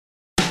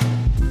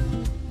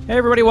Hey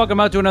everybody, welcome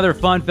out to another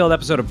fun-filled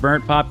episode of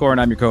Burnt Popcorn.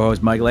 I'm your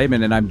co-host Mike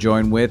Laidman, and I'm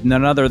joined with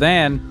none other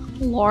than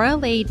Laura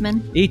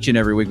Laidman. Each and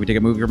every week we take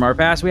a movie from our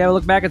past, we have a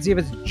look back and see if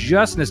it's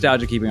just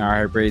nostalgia keeping our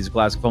high-praised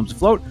classic films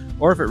afloat,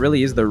 or if it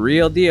really is the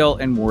real deal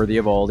and worthy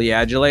of all the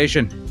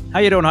adulation. How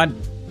you doing, hon?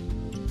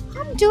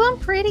 I'm doing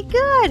pretty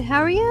good.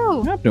 How are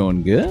you? I'm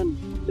doing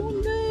good.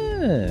 Doing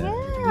good.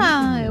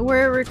 Yeah,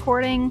 we're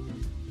recording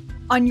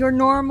on your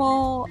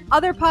normal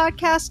other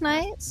podcast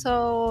night,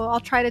 so I'll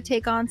try to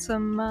take on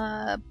some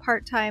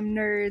part-time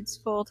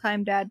nerds,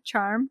 full-time dad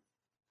charm.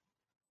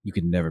 You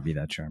could never be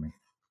that charming.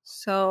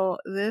 So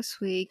this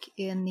week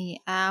in the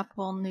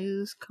Apple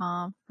News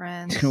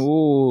Conference...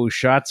 Ooh,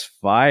 shots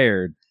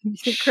fired. You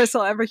think Chris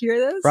will ever hear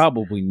this?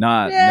 Probably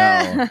not,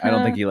 Yeah. no. I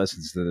don't think he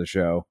listens to the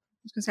show.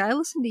 I was going to say, I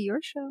listen to your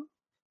show.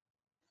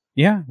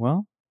 Yeah,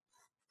 well.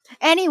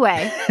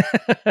 Anyway.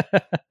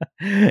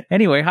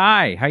 Anyway,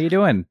 hi. How you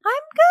doing?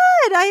 I'm good.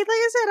 Like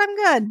I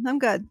said, I'm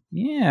good.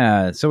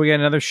 Yeah, so we got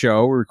another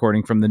show. We're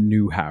recording from the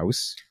new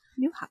house.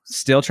 New house.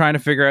 Still trying to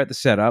figure out the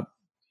setup.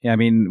 Yeah, I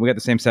mean, we got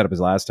the same setup as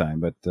last time,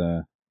 but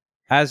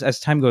as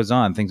time goes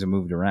on, things have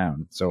moved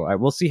around. So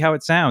we'll see how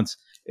it sounds.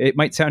 It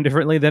might sound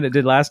differently than it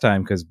did last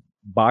time because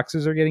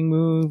boxes are getting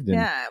moved. And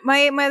Yeah,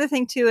 my other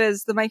thing too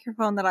is the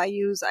microphone that I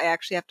use, I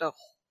actually have to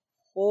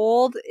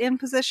hold in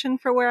position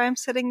for where I'm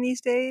sitting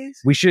these days.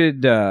 we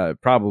should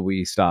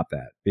probably stop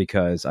that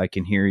because I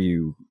can hear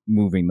you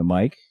moving the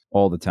mic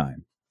all the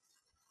time.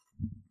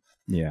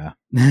 Yeah.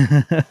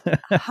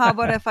 How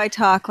about if I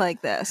talk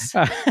like this?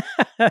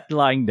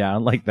 Lying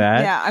down like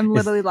that? Yeah, I'm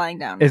literally lying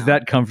down Is now.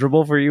 that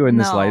comfortable for you in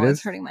the No, slightest?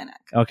 it's hurting my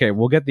neck. Okay,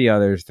 we'll get the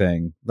other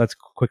thing. Let's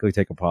quickly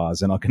take a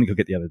pause, and I'm going to go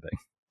get the other thing.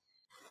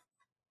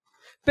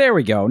 There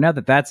we go. Now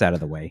that that's out of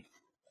the way.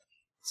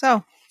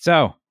 So,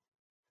 So,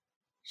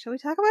 shall we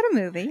talk about a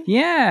movie?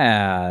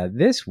 yeah,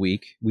 this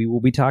week we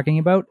will be talking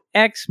about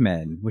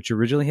X-Men, which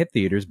originally hit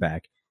theaters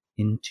back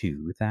in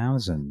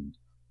 2000.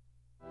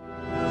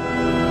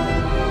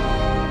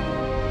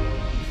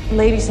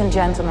 Ladies and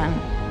gentlemen,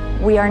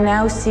 we are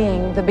now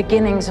seeing the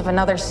beginnings of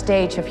another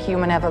stage of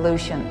human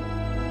evolution.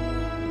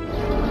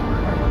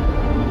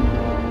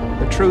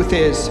 The truth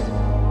is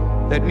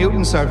that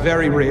mutants are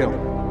very real,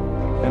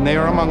 and they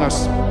are among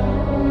us.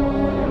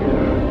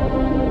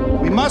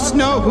 We must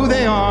know who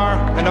they are,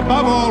 and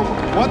above all,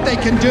 what they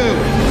can do.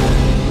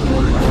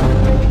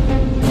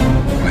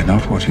 We're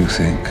not what you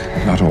think,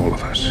 not all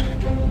of us.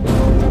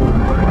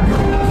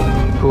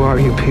 Who are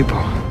you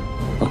people?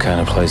 What kind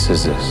of place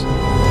is this?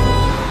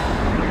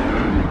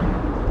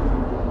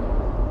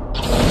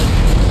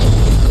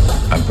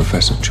 I'm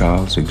Professor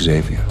Charles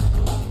Xavier.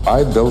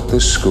 I built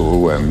this school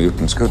where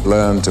mutants could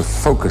learn to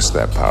focus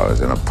their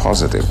powers in a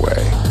positive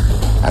way,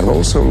 and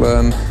also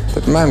learn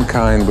that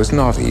mankind was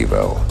not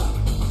evil,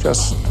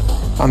 just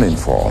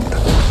uninformed.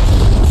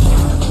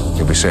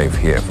 You'll be safe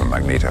here from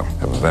Magneto,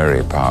 a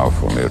very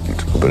powerful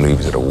mutant who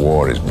believes that a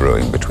war is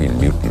brewing between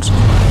mutants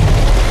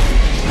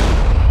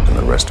and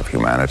the rest of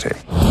humanity.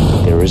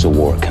 There is a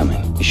war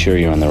coming. You sure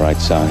you're on the right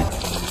side?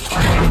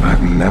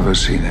 I've never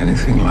seen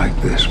anything like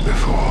this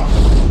before.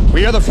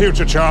 We are the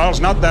future,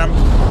 Charles, not them.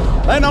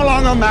 They no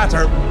longer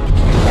matter.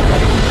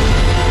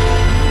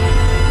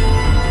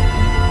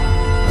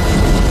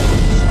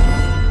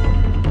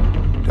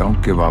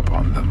 Don't give up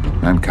on them.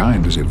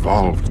 Mankind has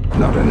evolved,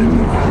 not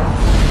anymore.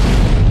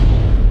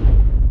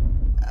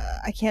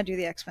 I can't do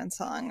the X-Men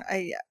song.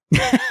 I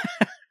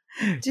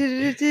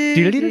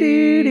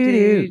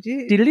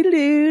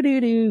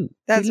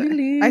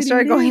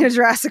started going to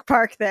Jurassic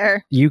Park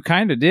there. You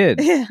kind of did.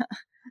 Yeah.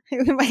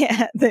 In my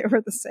head, they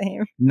were the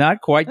same. Not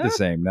quite the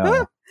same,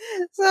 no.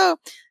 So,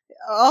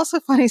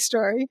 also funny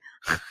story.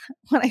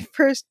 When I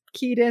first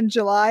keyed in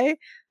July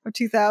of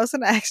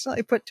 2000, I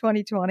accidentally put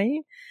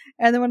 2020.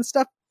 And then when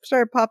stuff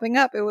started popping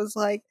up, it was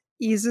like,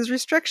 eases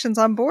restrictions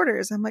on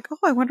borders. I'm like, oh,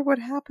 I wonder what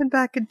happened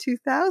back in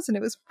 2000.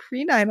 It was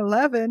pre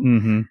 9/11.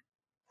 Mm-hmm.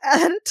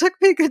 And it took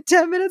me a good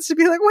 10 minutes to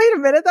be like, wait a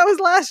minute, that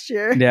was last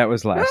year. Yeah, it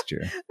was last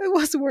year. It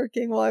wasn't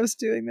working while I was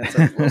doing this.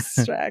 I was a little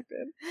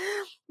distracted.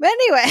 But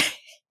anyway.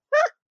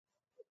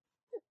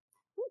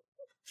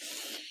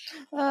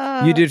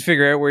 You did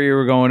figure out where you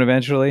were going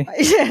eventually? I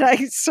did. I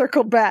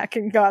circled back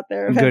and got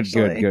there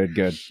eventually.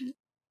 Good.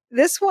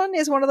 This one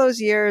is one of those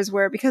years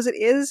where, because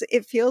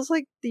it feels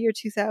like the year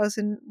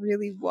 2000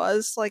 really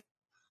was like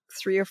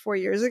 3 or 4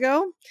 years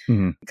ago,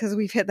 because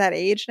we've hit that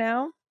age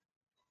now,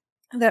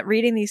 that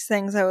reading these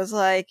things, I was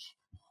like,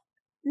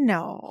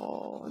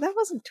 no, that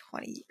wasn't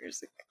 20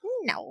 years ago.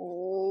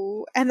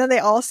 No. And then they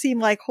all seem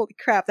like, holy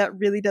crap, that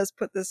really does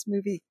put this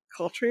movie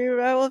culturally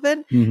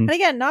relevant. Mm-hmm. And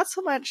again, not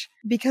so much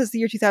because the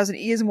year 2000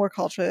 is more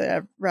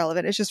culturally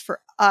relevant. It's just for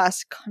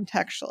us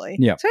contextually.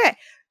 Yeah. So okay,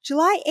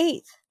 July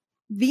 8th,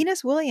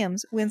 Venus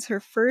Williams wins her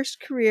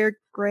first career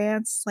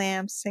Grand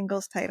Slam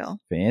singles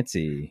title.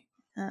 Fancy.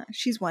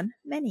 She's won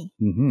many.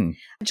 Mm-hmm.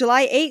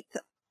 July 8th,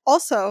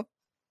 also,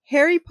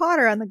 Harry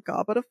Potter and the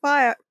Goblet of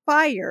Fire, not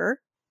flyer.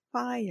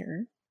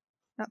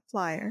 Not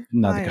fire,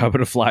 the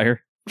Goblet of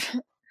Fire.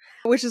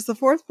 which is the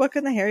fourth book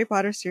in the Harry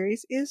Potter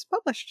series, is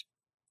published.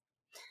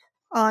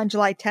 On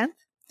July 10th,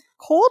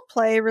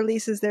 Coldplay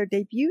releases their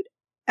debut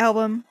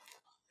album,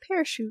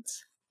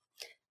 Parachutes.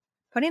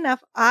 Funny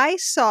enough, I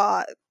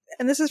saw,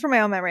 and this is from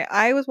my own memory,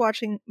 I was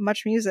watching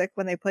Much Music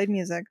when they played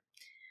music,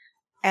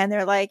 and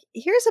they're like,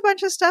 here's a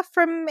bunch of stuff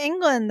from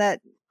England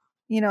that,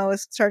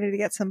 is starting to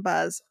get some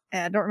buzz.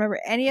 And I don't remember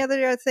any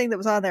other thing that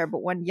was on there,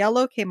 but when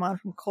Yellow came on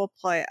from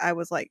Coldplay, I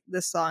was like,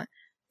 this song,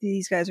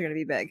 these guys are going to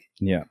be big.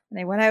 Yeah. And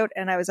I went out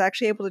and I was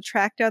actually able to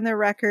track down their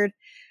record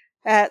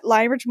at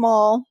Lionbridge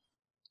Mall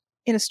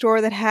in a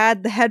store that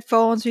had the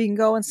headphones where you can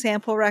go and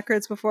sample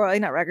records before,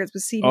 not records,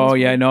 but CDs. Oh,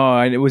 yeah,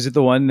 no. Was it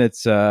the one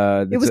that's...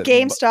 it was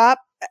GameStop.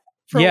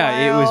 For a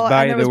while, it was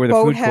by where the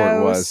food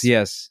court was.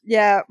 Yes.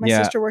 Yeah, my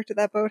sister worked at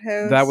that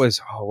boathouse. That was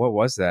what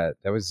was that?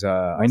 That was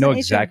I know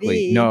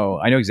exactly. No,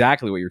 I know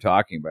exactly what you're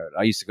talking about.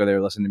 I used to go there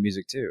and listen to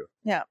music too.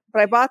 Yeah,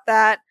 but I bought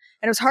that,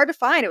 and it was hard to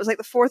find. It was like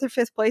the 4th or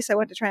 5th place I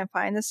went to try and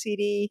find the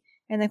CD,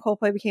 and then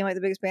Coldplay became like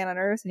the biggest band on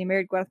earth, and he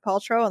married Gwyneth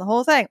Paltrow and the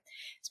whole thing.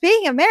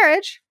 Speaking of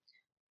marriage,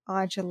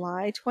 on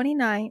July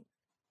 29th,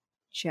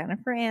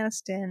 Jennifer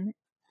Aniston,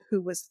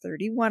 who was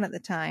 31 at the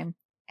time,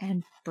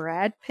 and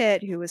Brad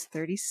Pitt, who was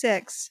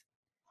 36.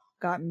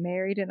 Got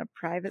married in a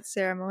private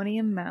ceremony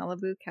in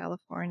Malibu,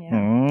 California.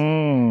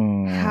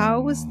 How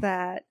was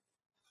that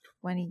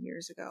 20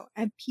 years ago?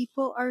 And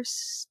people are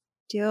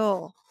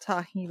still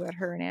talking about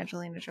her and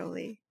Angelina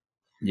Jolie.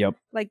 Yep.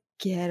 Like,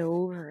 get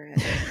over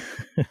it.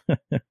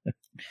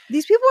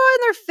 These people are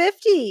in their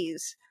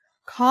 50s.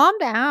 Calm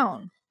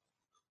down.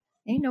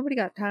 Ain't nobody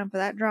got time for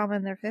that drama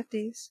in their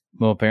 50s.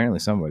 Well, apparently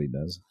somebody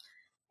does.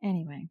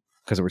 Anyway.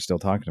 Because we're still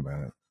talking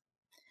about it.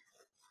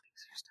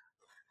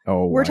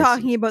 Oh, we're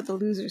talking about the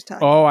losers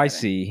talking. Oh, I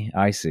see.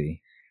 I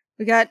see.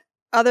 We got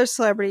other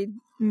celebrity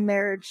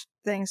marriage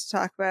things to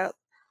talk about.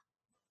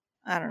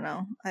 I don't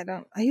know.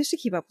 I used to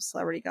keep up with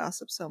celebrity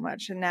gossip so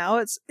much, and now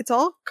it's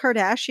all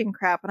Kardashian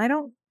crap, and I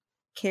don't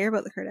care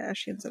about the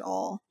Kardashians at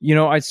all.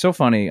 It's so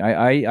funny.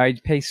 I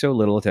pay so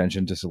little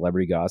attention to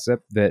celebrity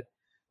gossip that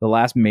the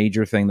last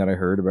major thing that I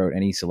heard about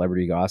any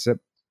celebrity gossip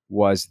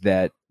was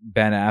that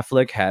Ben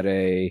Affleck had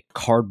a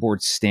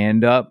cardboard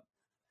stand-up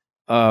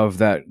of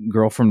that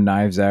girl from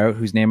Knives Out,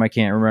 whose name I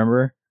can't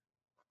remember.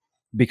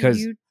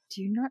 Because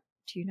do you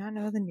not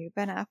know the new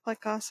Ben Affleck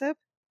gossip?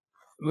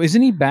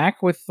 Isn't he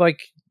back with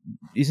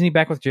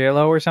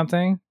J-Lo or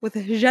something? With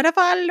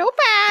Jennifer Lopez.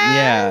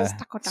 Yeah.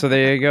 So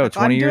there you go.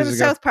 20 years ago.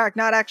 South Park,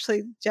 not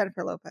actually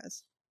Jennifer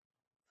Lopez.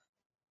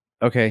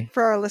 Okay.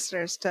 For our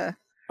listeners to.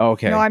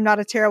 Okay. No, I'm not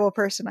a terrible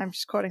person. I'm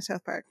just quoting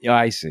South Park. Yeah,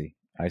 I see.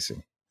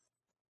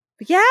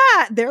 But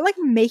yeah, they're like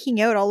making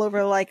out all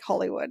over like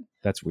Hollywood.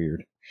 That's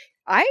weird.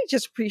 I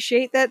just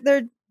appreciate that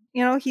they're,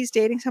 he's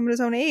dating someone his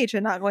own age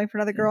and not going for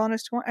another girl in her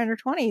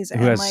 20s.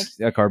 Who has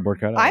a cardboard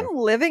cutout. I'm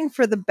living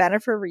for the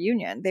Bennifer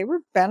reunion. They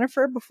were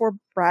Bennifer before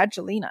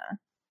Bradgelina.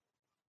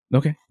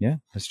 Okay, yeah,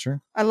 that's true.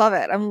 I love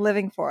it. I'm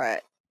living for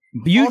it.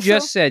 You also,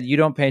 just said you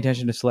don't pay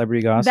attention to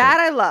celebrity gossip. That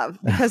I love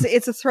because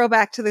it's a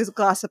throwback to this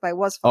gossip I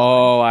was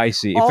following. Oh, I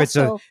see.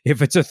 Also,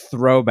 if it's a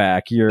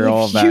throwback, you're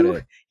all about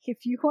it.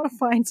 If you want to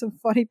find some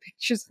funny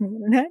pictures on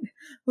the internet,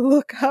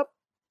 look up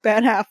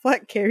Ben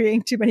Affleck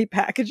carrying too many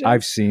packages.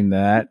 I've seen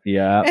that,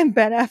 yeah. And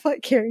Ben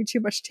Affleck carrying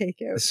too much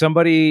takeout.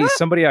 Somebody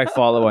I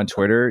follow on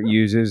Twitter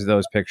uses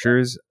those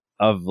pictures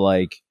of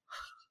like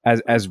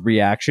as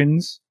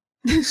reactions.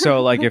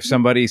 So like if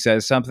somebody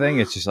says something,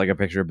 it's just like a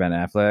picture of Ben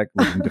Affleck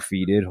looking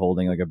defeated,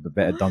 holding like a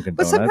Dunkin' Donuts.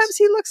 But sometimes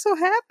he looks so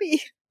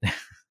happy.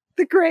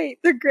 They're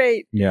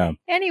great. Yeah.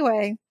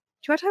 Anyway,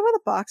 do you want to talk about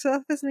the box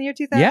office in the year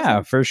 2000?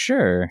 Yeah, for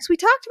sure. So we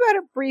talked about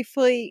it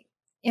briefly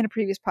in a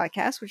previous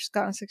podcast, which is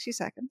Gone in 60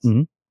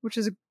 Seconds, which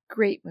is a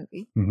great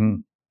movie. Mm-hmm.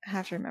 I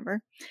have to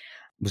remember. It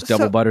was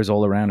double butters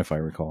all around, if I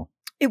recall.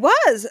 It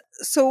was.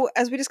 So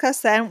as we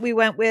discussed then, we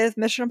went with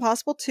Mission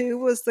Impossible 2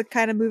 was the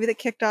kind of movie that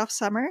kicked off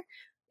summer,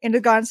 into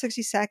Gone in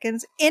 60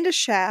 Seconds, into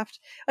Shaft.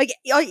 Like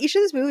each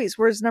of these movies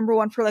was number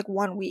one for like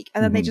 1 week,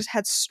 and then they just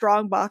had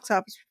strong box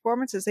office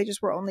performances. They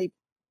just were only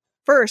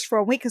first for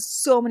a week because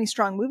so many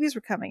strong movies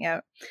were coming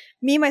out.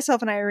 Me,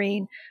 Myself, and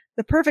Irene,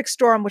 The Perfect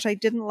Storm, which I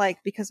didn't like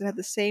because it had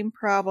the same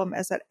problem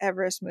as that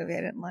Everest movie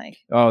I didn't like.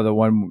 Oh, the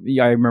one,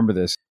 yeah, I remember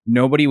this.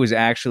 Nobody was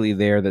actually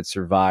there that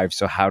survived,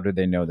 so how did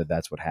they know that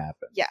that's what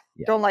happened? Yeah.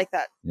 Don't like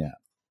that. Yeah.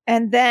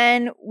 And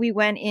then we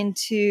went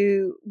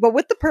into, but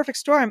with The Perfect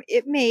Storm,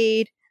 it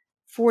made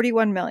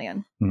 $41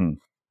 million. Mm-hmm.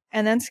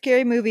 And then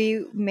Scary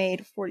Movie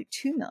made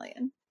 $42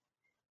 million.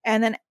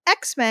 And then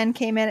X-Men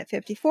came in at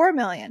 $54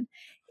 million.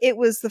 It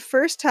was the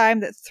first time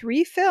that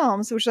 3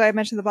 films, which I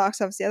mentioned the box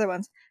office, the other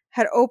ones,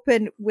 had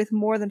opened with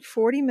more than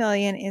 $40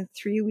 million in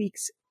 3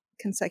 weeks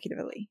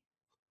consecutively.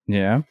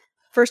 Yeah.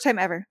 First time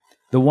ever.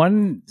 The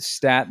one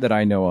stat that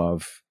I know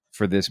of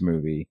for this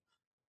movie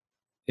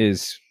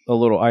is a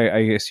little,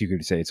 I guess you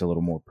could say it's a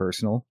little more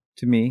personal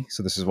to me.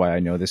 So this is why I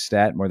know this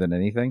stat more than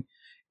anything,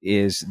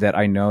 is that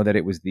I know that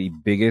it was the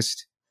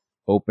biggest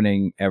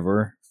opening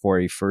ever for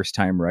a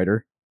first-time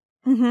writer.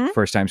 Mm-hmm.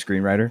 First-time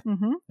screenwriter.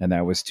 Mm-hmm. And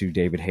that was to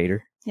David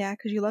Hayter. Yeah,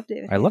 because you love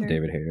David Hayter. I love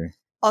David Hayter.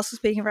 Also,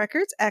 speaking of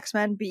records,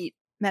 X-Men beat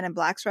Men in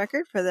Black's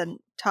record for the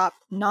top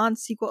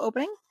non-sequel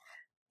opening.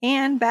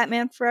 and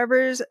Batman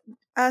Forever's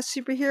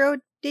superhero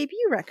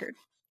debut record.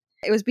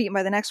 It was beaten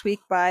by the next week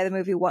by the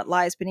movie What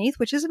Lies Beneath,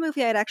 which is a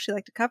movie I'd actually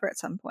like to cover at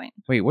some point.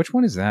 Wait, which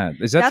one is that?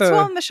 Is that That's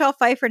one with Michelle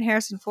Pfeiffer and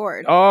Harrison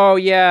Ford. Oh,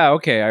 yeah.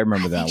 Okay, I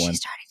remember that one.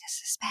 She's starting to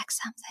suspect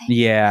something.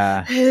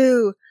 Yeah.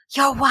 Who?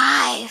 Your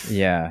wife.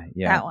 Yeah.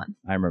 That one.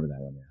 I remember that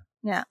one,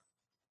 Yeah.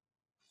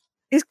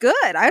 It's good.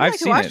 I'd like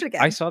to watch it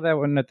again. I saw that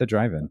one at the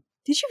drive-in.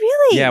 Did you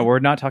really? Yeah, we're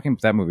not talking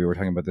about that movie. We're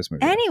talking about this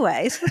movie.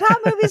 Anyways, the top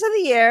movies of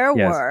the year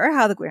Yes. were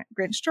How the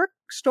Grinch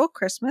Stole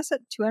Christmas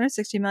at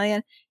 $260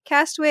 million,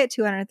 Castaway at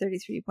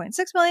 $233.6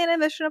 million, and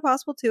Mission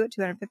Impossible 2 at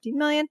 $250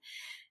 million.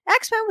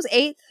 X-Men was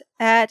 8th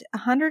at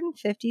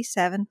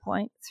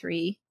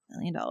 $157.3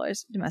 million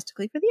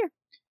domestically for the year.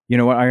 You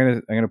know what?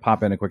 I'm gonna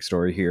pop in a quick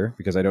story here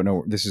because I don't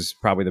know. This is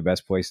probably the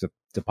best place to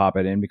pop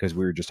it in because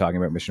we were just talking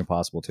about Mission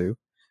Impossible 2.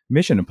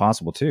 Mission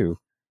Impossible 2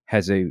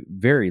 has a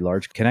very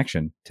large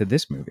connection to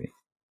this movie.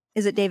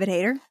 Is it David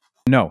Hayter?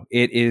 No,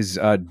 it is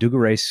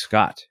Dougray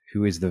Scott,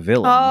 who is the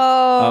villain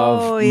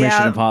of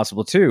Mission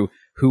Impossible 2,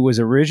 who was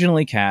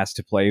originally cast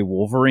to play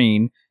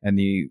Wolverine, and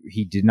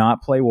he did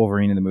not play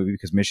Wolverine in the movie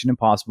because Mission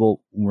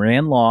Impossible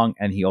ran long,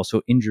 and he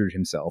also injured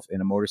himself in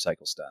a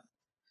motorcycle stunt.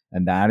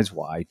 And that is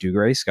why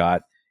Dougray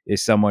Scott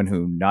is someone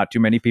who not too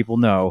many people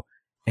know,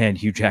 and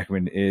Hugh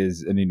Jackman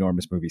is an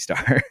enormous movie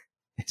star.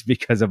 It's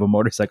because of a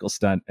motorcycle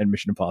stunt and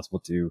Mission Impossible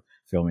 2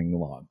 filming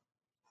along.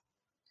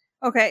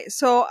 Okay,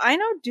 so I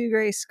know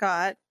Dougray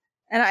Scott,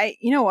 and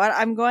you know what?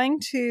 I'm going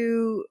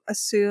to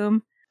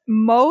assume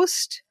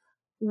most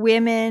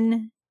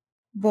women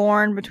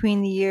born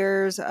between the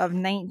years of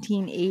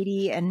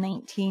 1980 and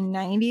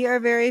 1990 are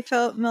very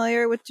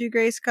familiar with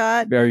Dougray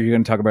Scott. Are you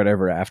going to talk about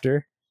Ever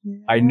After?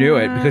 I knew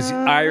it because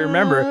I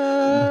remember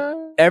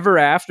Ever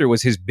After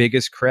was his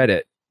biggest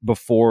credit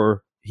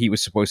before he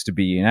was supposed to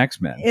be in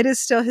X-Men. It is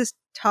still his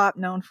top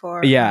known for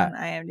on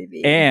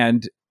IMDb.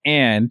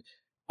 And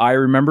I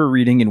remember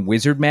reading in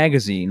Wizard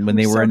magazine when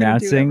they were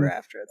announcing Ever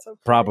After. It's so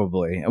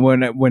probably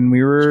when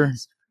we were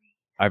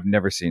I've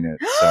never seen it,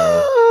 so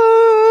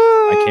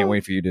I can't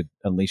wait for you to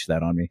unleash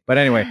that on me. But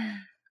anyway,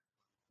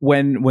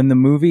 when the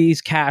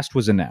movie's cast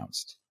was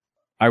announced,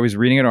 I was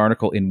reading an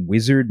article in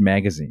Wizard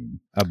magazine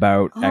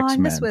about X-Men. I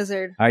miss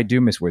Wizard. I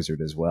do miss Wizard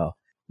as well.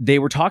 They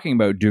were talking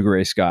about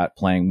Dougray Scott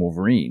playing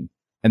Wolverine,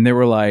 and they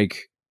were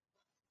like,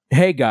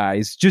 hey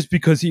guys, just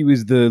because he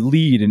was the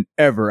lead in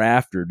Ever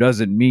After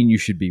doesn't mean you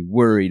should be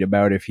worried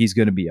about if he's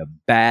going to be a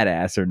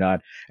badass or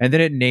not. And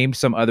then it named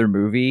some other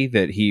movie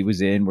that he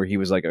was in where he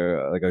was like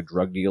a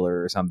drug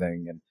dealer or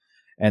something.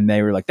 And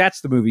they were like,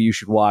 that's the movie you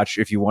should watch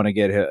if you want to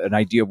get an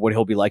idea of what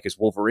he'll be like as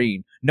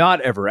Wolverine,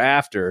 not Ever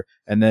After.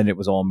 And then it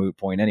was all moot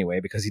point anyway,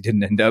 because he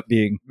didn't end up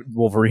being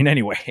Wolverine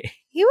anyway.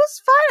 He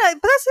was fine.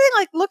 But that's the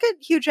thing, like, look at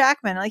Hugh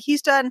Jackman. Like,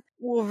 he's done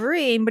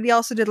Wolverine, but he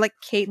also did, like,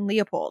 Kate and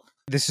Leopold.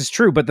 This is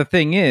true. But the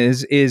thing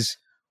is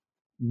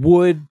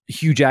would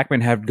Hugh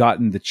Jackman have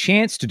gotten the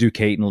chance to do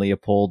Kate and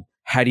Leopold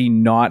had he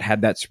not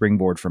had that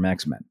springboard from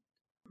X-Men?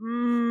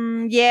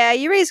 Yeah,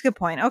 you raise a good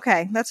point.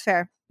 Okay, that's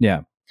fair.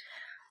 Yeah.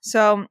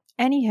 So,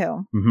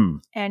 anywho,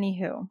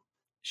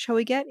 shall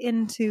we get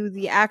into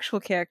the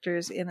actual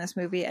characters in this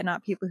movie and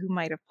not people who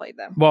might have played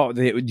them? Well,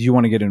 do you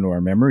want to get into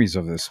our memories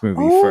of this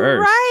movie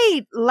first?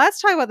 Right.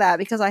 Let's talk about that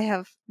because I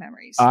have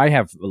memories. I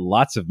have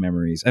lots of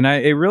memories. And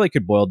it really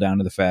could boil down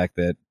to the fact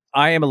that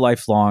I am a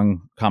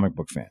lifelong comic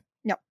book fan.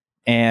 Yep.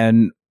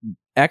 And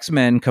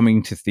X-Men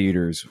coming to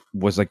theaters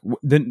was like,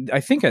 I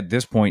think at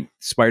this point,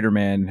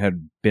 Spider-Man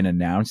had been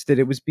announced that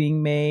it was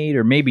being made,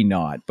 or maybe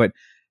not, but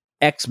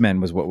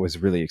X-Men was what was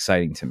really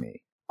exciting to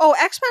me. Oh,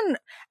 X-Men,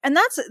 and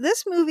that's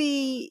this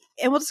movie,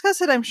 and we'll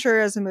discuss it, I'm sure,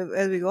 as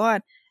we go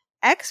on.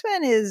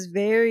 X-Men is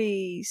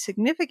very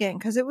significant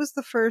because it was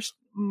the first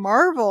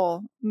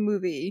Marvel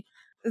movie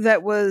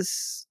that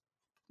was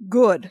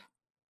good.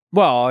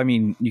 Well, I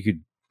mean, you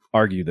could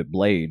argue that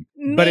Blade,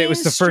 but it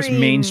was the first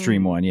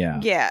mainstream one, yeah.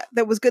 Yeah,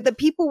 that was good, that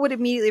people would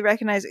immediately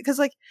recognize it. Because,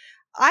 like,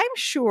 I'm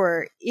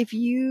sure if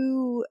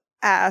you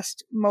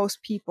asked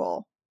most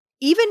people,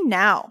 even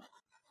now,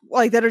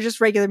 like, that are just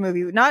regular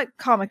movie, not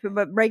comic,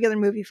 but regular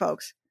movie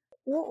folks,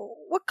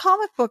 what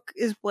comic book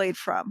is Blade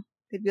from?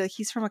 They'd be like,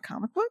 he's from a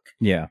comic book?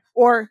 Yeah.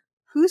 Or,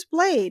 who's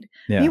Blade?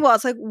 Yeah. Meanwhile,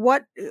 it's like,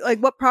 what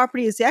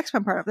property is the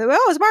X-Men part of? They're like,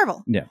 oh, it's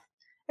Marvel. Yeah.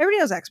 Everybody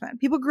knows X-Men.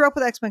 People grew up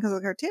with X-Men because of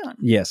the cartoon.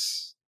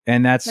 Yes.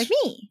 And that's... like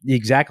me.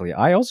 Exactly.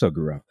 I also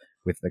grew up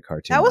with the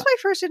cartoon. That was my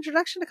first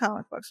introduction to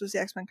comic books, was the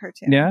X-Men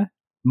cartoon. Yeah.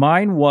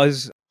 Mine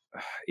was...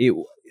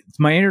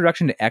 my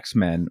introduction to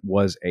X-Men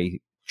was a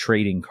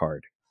trading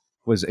card.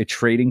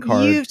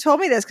 You've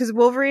told me this because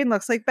Wolverine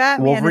looks like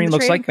Batman. Wolverine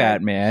looks like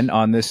Batman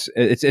on this.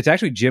 It's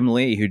actually Jim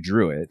Lee who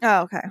drew it.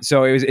 Oh, okay.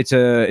 So it's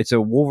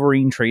a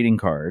Wolverine trading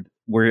card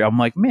where I'm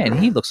like, man,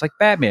 he looks like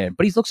Batman,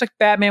 but he looks like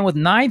Batman with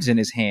knives in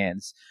his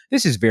hands.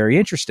 This is very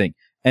interesting.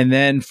 And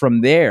then from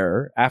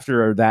there,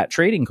 after that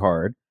trading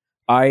card,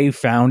 I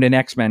found an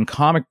X-Men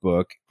comic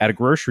book at a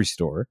grocery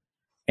store.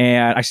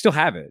 And I still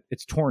have it.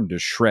 It's torn to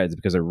shreds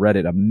because I read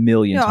it a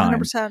million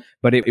times. 100%.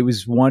 But it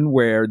was one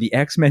where the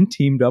X-Men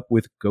teamed up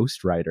with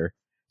Ghost Rider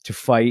to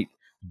fight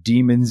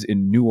Demons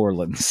in New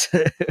Orleans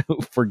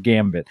for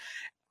Gambit.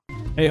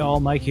 Hey all,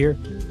 Mike here.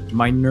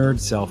 My nerd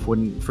self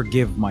wouldn't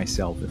forgive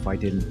myself if I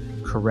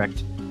didn't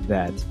correct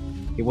that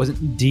it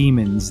wasn't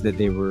demons that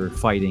they were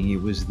fighting,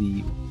 it was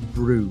the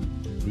Brood,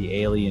 the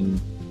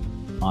alien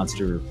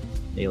monster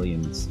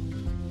aliens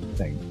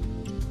thing.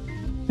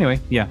 Anyway,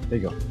 yeah, there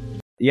you go.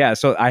 Yeah,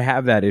 so I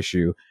have that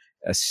issue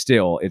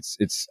still.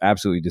 It's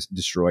absolutely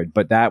destroyed,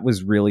 but that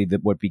was really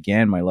what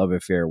began my love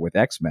affair with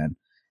X-Men.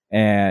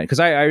 And because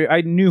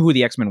I knew who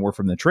the X-Men were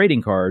from the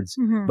trading cards,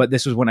 but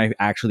this was when I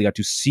actually got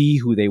to see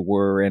who they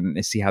were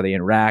and see how they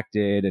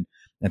interacted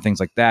and things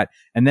like that.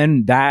 And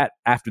then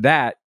after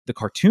that, the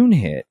cartoon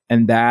hit,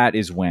 and that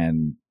is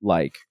when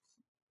like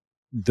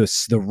the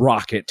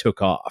rocket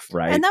took off,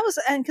 right?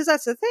 And because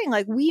that's the thing.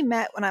 Like, we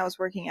met when I was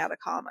working at a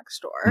comic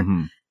store,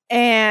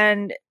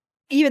 and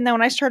even though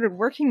when I started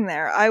working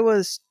there, I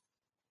was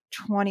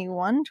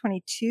 21,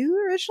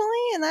 22 originally,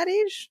 in that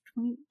age.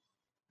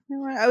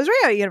 I was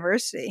right out of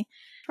university,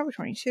 probably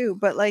 22,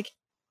 but like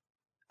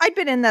I'd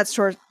been in that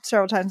store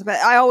several times, but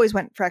I always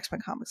went for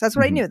X-Men comics. That's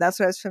what I knew. That's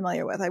what I was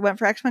familiar with. I went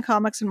for X-Men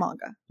comics and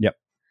manga. Yep.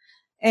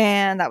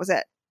 And that was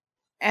it.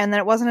 And then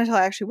it wasn't until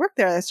I actually worked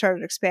there that I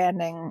started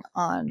expanding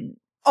on,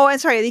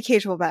 the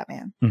occasional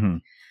Batman.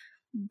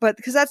 But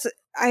because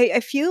I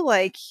feel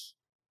like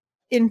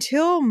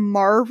until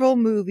Marvel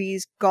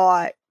movies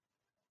got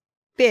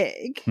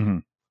big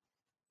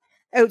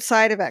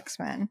outside of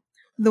X-Men,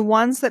 the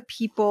ones that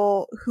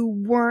people who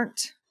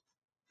weren't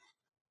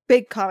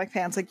big comic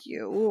fans like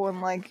you and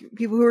like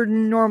people who are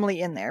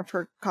normally in there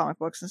for comic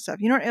books and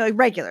stuff, you know, like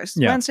regulars,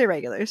 Wednesday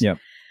regulars. Yeah.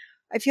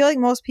 I feel like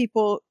most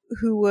people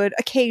who would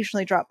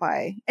occasionally drop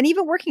by, and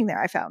even working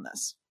there, I found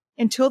this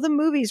until the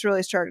movies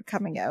really started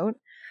coming out.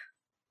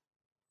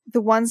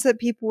 The ones that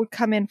people would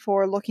come in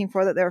for looking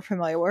for that they were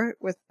familiar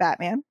with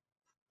Batman,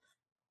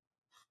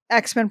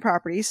 X-Men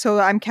properties. So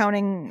I'm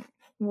counting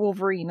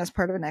Wolverine as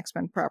part of an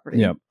X-Men property.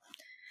 Yep.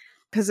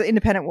 Because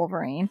independent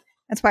Wolverine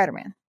and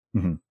Spider-Man.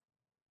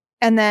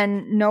 And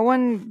then no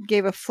one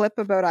gave a flip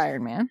about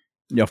Iron Man.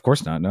 Yeah, of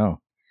course not,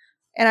 no.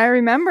 And I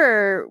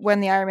remember when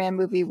the Iron Man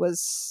movie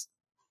was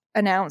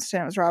announced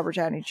and it was Robert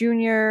Downey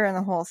Jr. and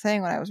the whole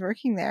thing when I was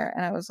working there.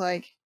 And I was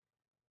like,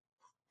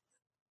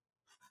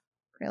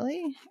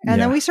 really?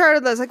 And then we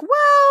started, I was like, well,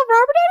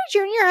 Robert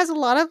Downey Jr. has a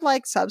lot of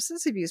like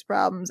substance abuse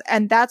problems.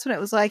 And that's when it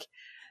was like,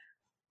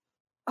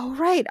 oh,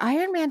 right,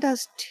 Iron Man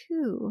does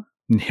too.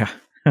 Yeah.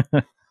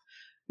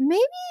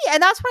 Maybe,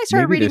 and that's when I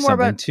started reading more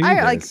about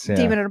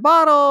Demon in a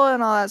Bottle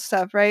and all that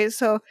stuff, right?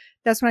 So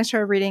that's when I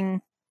started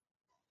reading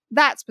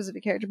that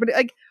specific character. But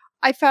like,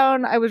 I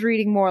found I was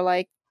reading more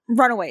like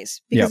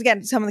Runaways because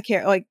again, some of the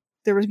characters, like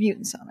there was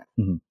mutants on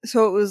it.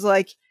 So it was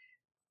like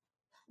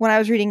when I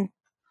was reading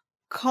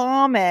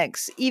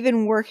comics,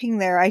 even working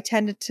there, I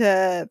tended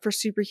to, for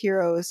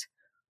superheroes,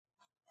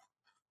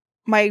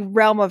 my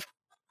realm of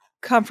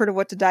comfort of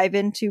what to dive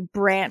into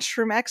branched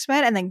from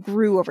X-Men and then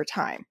grew over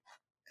time.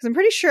 Because I'm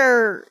pretty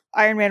sure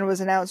Iron Man was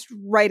announced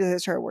right as I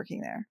started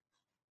working there.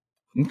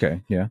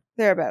 Okay, yeah.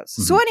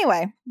 Thereabouts. So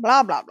anyway,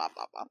 blah, blah, blah,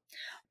 blah, blah.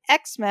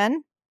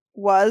 X-Men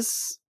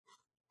was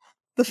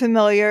the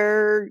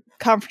familiar,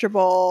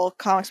 comfortable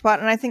comic spot.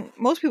 And I think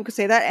most people could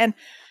say that. And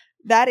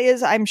that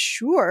is, I'm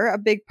sure, a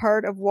big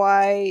part of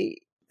why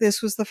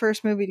this was the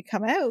first movie to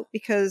come out.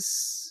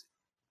 Because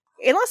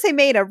unless they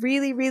made a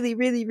really, really,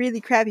 really, really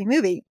crappy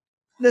movie,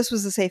 this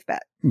was a safe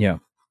bet. Yeah.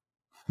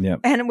 Yeah.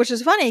 And which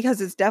is funny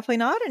because it's definitely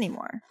not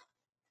anymore.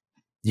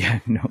 Yeah,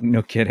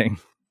 no kidding.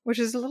 Which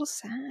is a little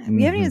sad.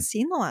 We haven't even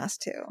seen the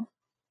last two.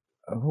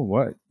 Oh,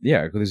 what?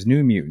 Yeah, there's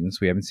New Mutants.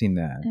 We haven't seen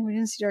that. And we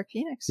didn't see Dark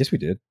Phoenix. Yes, we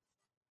did.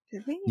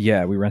 Did we?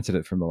 Yeah, we rented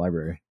it from the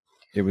library.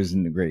 It was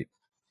great.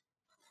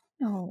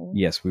 No.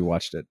 Yes, we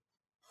watched it.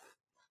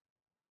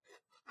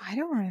 I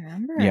don't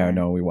remember. Yeah,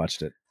 no, we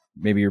watched it.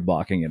 Maybe you're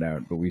blocking it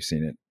out, but we've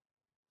seen it.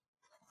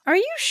 Are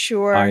you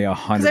sure? I 100%.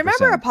 Because I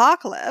remember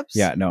Apocalypse.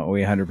 Yeah, no,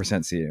 we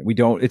 100% see it. We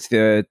don't. It's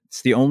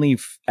the only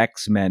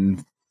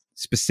X-Men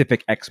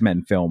specific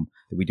X-Men film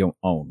that we don't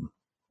own,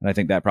 and I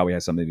think that probably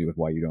has something to do with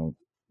why you don't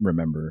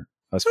remember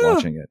us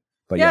watching it.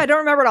 But yeah, I don't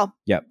remember it all.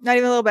 Yeah, not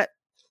even a little bit.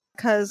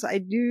 Because I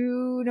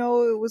do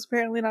know it was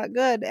apparently not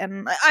good,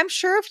 and I'm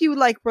sure if you were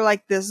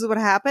like, this is what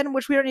happened,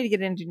 which we don't need to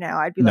get into now.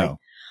 I'd be like,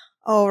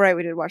 oh right,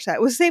 we did watch that.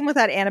 It was the same with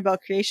that Annabelle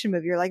creation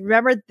movie. You're like,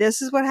 remember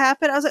this is what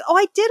happened? I was like, oh,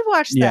 I did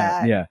watch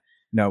that. Yeah.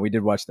 No, we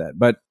did watch that.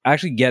 But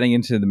actually getting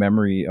into the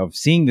memory of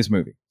seeing this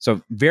movie.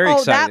 So very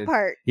excited. That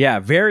part. Yeah,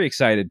 very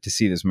excited to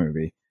see this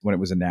movie when it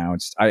was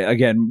announced.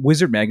 Again,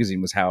 Wizard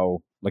Magazine was how,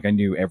 like, I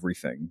knew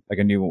everything. Like,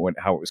 I knew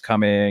how it was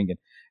coming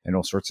and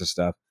all sorts of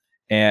stuff.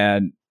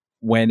 And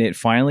when it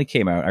finally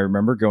came out, I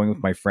remember going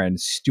with my friend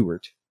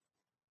Stuart.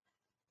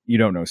 You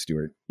don't know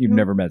Stuart. You've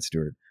never met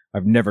Stuart.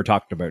 I've never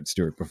talked about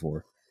Stuart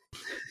before.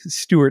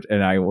 Stuart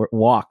and I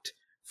walked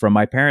from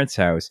my parents'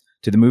 house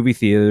to the movie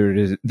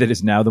theater that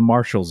is now the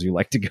Marshalls you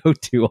like to go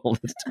to all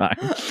the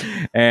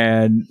time.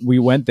 And we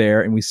went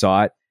there and we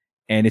saw it.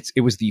 And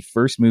it was the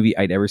first movie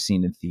I'd ever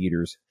seen in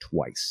theaters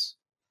twice.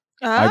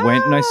 I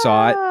went and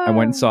saw it. I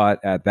went and saw it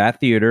at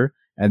that theater.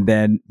 And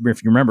then,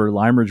 if you remember,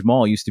 Lime Ridge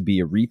Mall used to be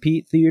a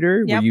repeat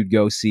theater where Yep. you'd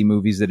go see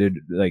movies that had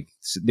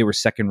they were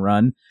second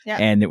run, Yep.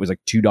 and it was like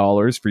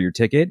 $2 for your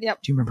ticket.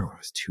 Yep. Do you remember what it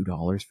was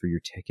 $2 for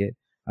your ticket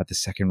at the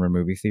second run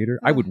movie theater?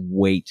 I would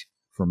wait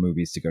for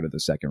movies to go to the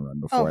second run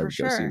before I would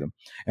go see them.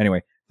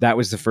 Anyway, that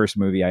was the first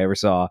movie I ever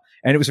saw,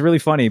 and it was really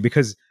funny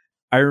because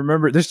I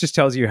remember, this just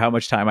tells you how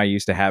much time I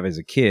used to have as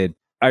a kid.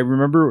 I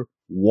remember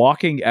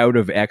walking out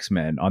of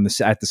X-Men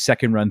at the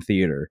second run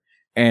theater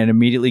and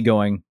immediately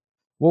going,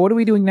 well, what are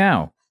we doing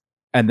now?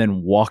 And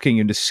then walking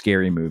into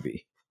Scary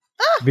Movie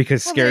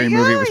because Scary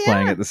Movie was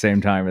playing at the same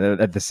time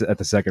at the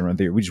second run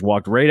theater. We just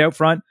walked right out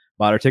front,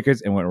 bought our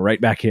tickets, and went right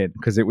back in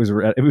because it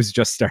was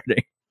just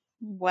starting.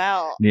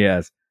 Well,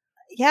 Yes.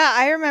 yeah,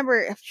 I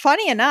remember.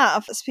 Funny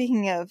enough,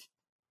 speaking of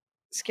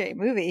Scary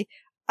Movie,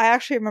 I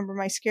actually remember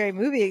my Scary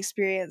Movie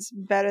experience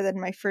better than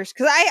my first,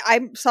 because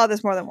I saw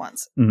this more than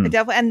once. Mhm. I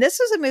definitely, and this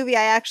was a movie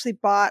I actually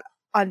bought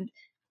on.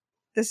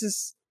 This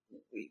is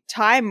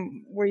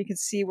time where you can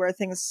see where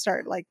things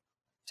start, like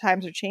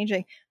times are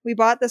changing. We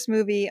bought this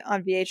movie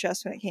on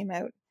VHS when it came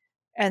out,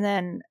 and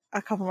then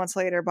a couple months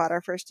later bought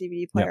our first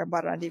DVD player and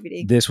bought it on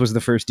DVD. This was the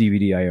first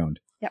DVD I owned.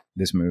 Yep.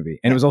 This movie.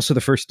 And it was also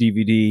the first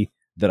DVD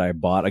that I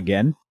bought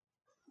again.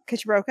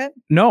 Because you broke it?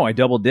 No, I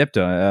double dipped.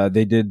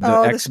 They did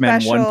the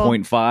X-Men special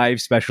 1.5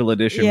 special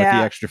edition with the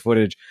extra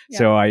footage. Yeah.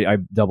 So I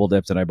double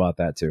dipped and I bought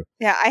that too.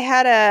 Yeah, I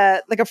had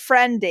a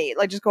friend date,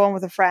 like just going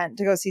with a friend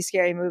to go see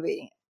Scary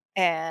Movie.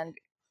 And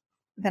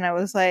then I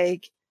was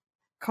like,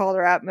 called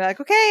her up and be like,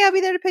 okay, I'll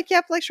be there to pick you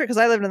up. Like, sure, because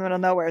I lived in the middle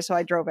of nowhere, so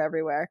I drove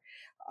everywhere.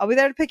 I'll be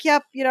there to pick you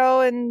up,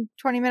 in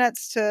 20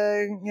 minutes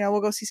to,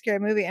 we'll go see Scary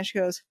Movie. And she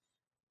goes,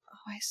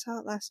 oh, I saw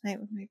it last night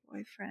with my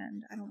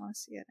boyfriend. I don't want to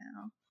see it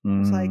now. I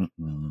was like,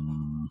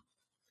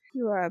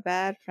 you are a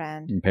bad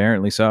friend.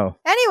 Apparently so.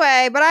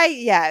 Anyway, but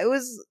it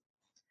was,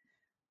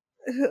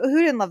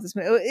 who didn't love this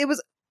movie? It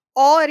was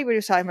all anybody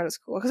was talking about at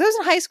school, because I was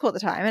in high school at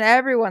the time and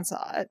everyone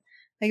saw it.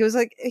 Like, it was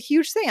like a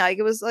huge thing. Like,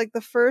 it was like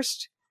the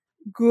first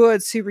good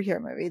superhero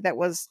movie that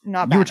was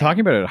not bad. You were talking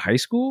about it at high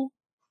school?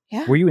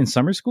 Yeah. Were you in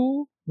summer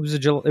school? It was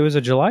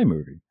a July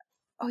movie.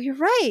 Oh, you're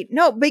right.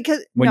 No,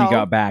 because you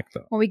got back,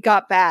 though. When we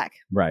got back.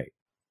 Right.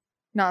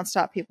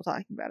 Nonstop people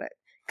talking about it.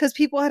 Because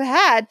people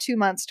had 2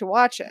 months to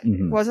watch it.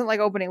 Mm-hmm. It wasn't like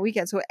opening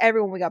weekend. So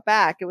everyone we got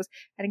back, it was,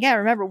 and again,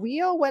 remember, we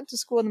all went to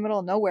school in the middle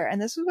of nowhere.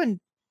 And this was when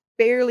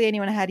barely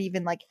anyone had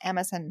even like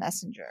MSN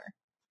Messenger.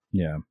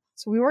 Yeah.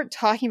 So we weren't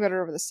talking about it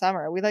over the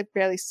summer. We like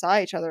barely saw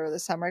each other over the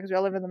summer because we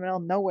all lived in the middle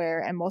of nowhere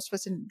and most of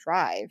us didn't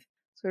drive.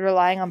 So we were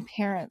relying on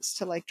parents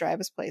to like drive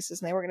us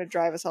places, and they were going to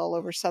drive us all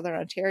over Southern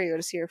Ontario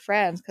to see our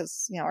friends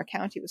because, our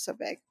county was so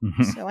big.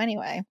 Mm-hmm. So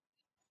anyway,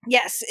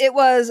 yes, it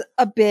was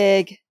a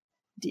big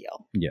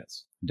deal.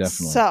 Yes,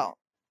 definitely. So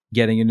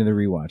getting into the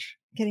rewatch.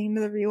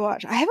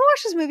 I haven't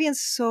watched this movie in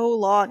so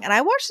long, and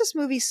I watched this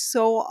movie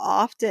so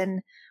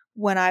often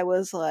when I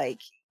was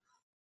like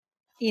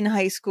in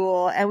high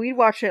school, and we'd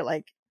watch it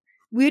like,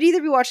 we'd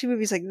either be watching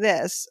movies like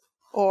this,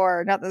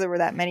 or not that there were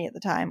that many at the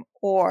time,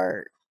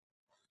 or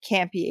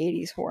campy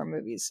 80s horror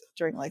movies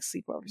during like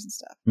sleepovers and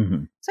stuff.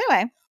 Mm-hmm. So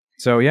anyway.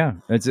 So yeah,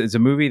 it's a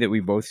movie that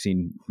we've both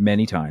seen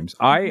many times.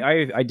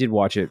 I did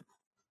watch it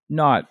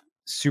not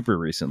super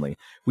recently.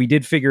 We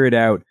did figure it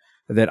out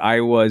that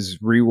I was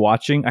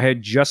rewatching. I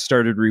had just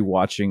started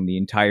rewatching the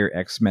entire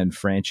X-Men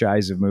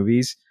franchise of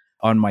movies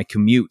on my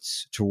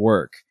commutes to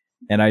work.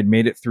 And I'd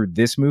made it through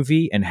this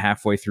movie and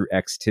halfway through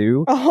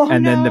X2.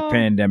 And then the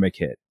pandemic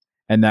hit.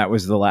 And that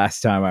was the last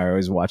time I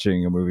was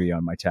watching a movie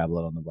on my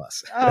tablet on the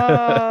bus.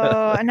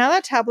 Oh, and now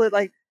that tablet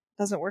like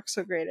doesn't work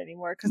so great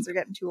anymore because they're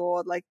getting too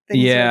old. Like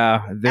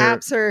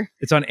apps are.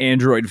 It's on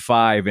Android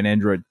 5 and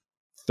Android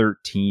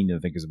 13, I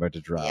think, is about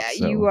to drop. Yeah,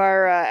 so. You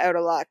are out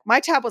of luck. My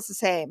tablet's the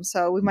same,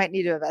 so we might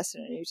need to invest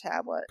in a new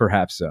tablet.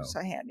 Perhaps so.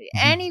 So handy.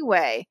 Mm-hmm.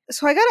 Anyway,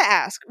 so I got to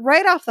ask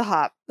right off the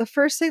hop, the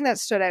first thing that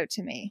stood out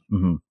to me.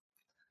 Mm-hmm.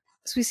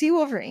 So we see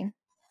Wolverine,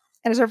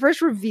 and it's our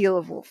first reveal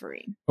of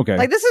Wolverine. Okay.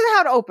 Like, this isn't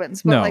how it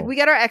opens, but like we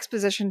get our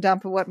exposition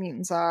dump of what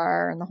mutants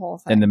are and the whole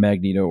thing. And the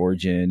Magneto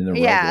origin and the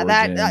Rogue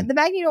origin. The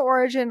Magneto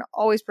origin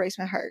always breaks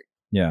my heart.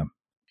 Yeah.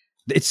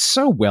 It's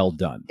so well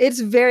done. It's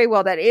very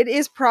well done. It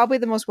is probably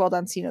the most well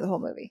done scene of the whole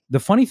movie. The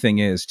funny thing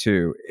is,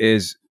 too,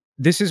 is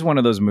this is one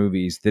of those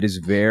movies that is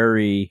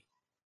very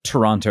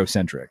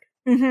Toronto-centric.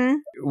 Mm-hmm.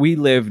 We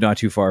live not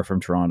too far from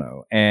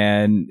Toronto,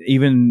 and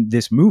even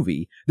this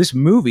movie,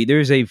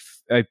 there's a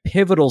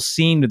pivotal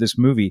scene to this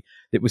movie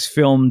that was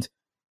filmed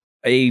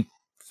a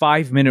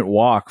 5-minute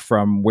walk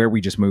from where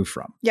we just moved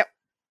from. Yep.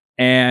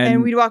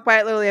 And we'd walk by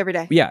it literally every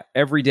day. Yeah,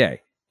 every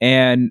day.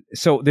 And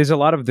so there's a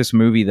lot of this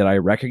movie that I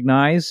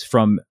recognize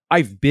from,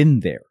 I've been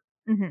there.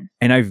 Mm-hmm.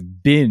 And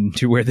I've been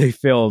to where they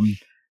filmed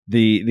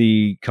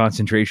the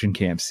concentration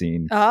camp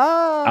scene.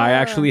 Oh. I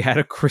actually had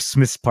a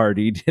Christmas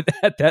party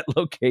at that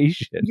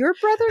location. Your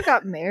brother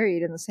got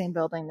married in the same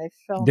building.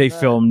 They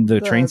filmed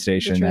the train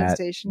station. The train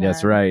station.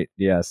 That's right.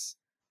 Yes.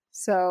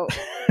 So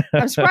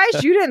I'm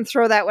surprised you didn't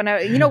throw that one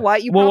out. You know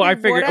what? I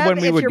figured when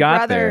we would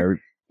got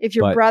there. If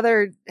your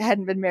brother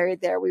hadn't been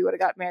married there, we would have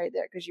got married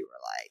there because you were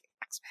like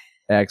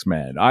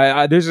X-Men.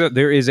 X-Men.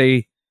 There is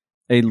a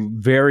a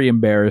very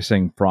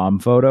embarrassing prom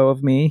photo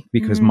of me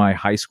because my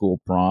high school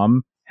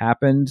prom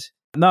happened.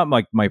 Not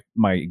like my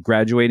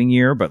graduating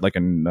year, but like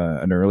an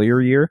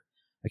earlier year.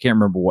 I can't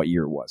remember what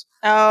year it was.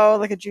 Oh,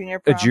 like a junior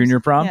prom. A junior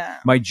prom? Yeah.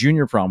 My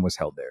junior prom was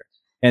held there.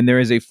 And there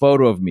is a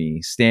photo of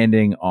me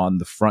standing on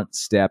the front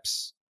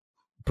steps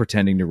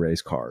pretending to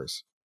race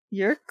cars.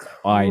 You're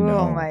cool, I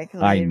know. Mike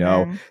Lehman. I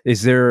know.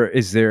 Is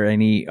there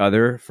any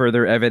other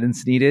further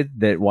evidence needed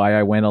that why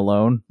I went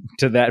alone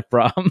to that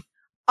prom?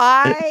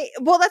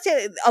 Well, that's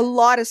it. A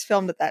lot is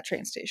filmed at that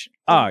train station.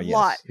 A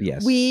lot.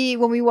 Yes.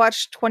 When we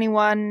watched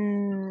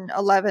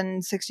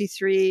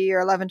 21-11-63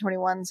 or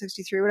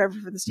 11-21-63, whatever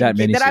for the Stephen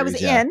King that I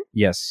was in.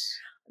 Yes.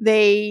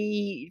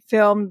 They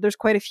filmed. There's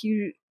quite a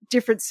few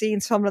different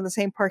scenes filmed on the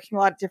same parking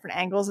lot at different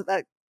angles at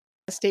that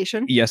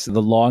station. Yes,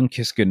 the long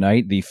kiss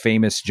goodnight, the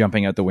famous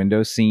jumping out the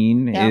window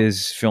scene,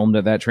 is filmed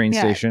at that train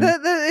station.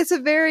 It's a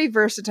very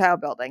versatile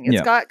building.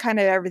 It's got kind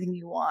of everything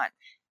you want.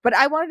 But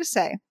I wanted to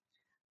say,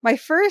 my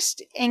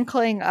first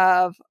inkling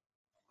of,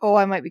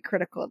 I might be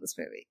critical of this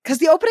movie. Because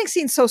the opening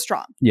scene's so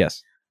strong.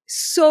 Yes.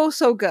 So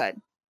good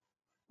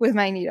with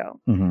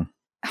Magneto. Mm-hmm.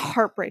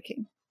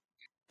 Heartbreaking.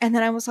 And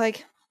then I was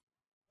like,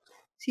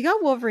 so you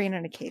got Wolverine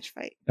in a cage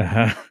fight.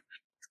 Uh-huh.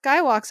 This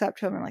guy walks up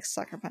to him and like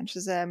sucker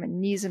punches him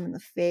and knees him in the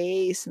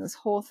face and this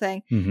whole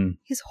thing. Mm-hmm.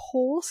 His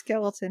whole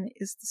skeleton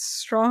is the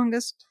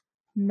strongest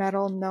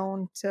metal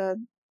known to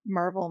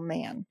Marvel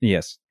man.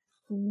 Yes.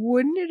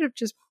 Wouldn't it have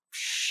just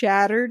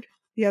shattered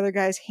the other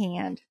guy's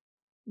hand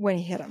when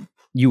he hit him?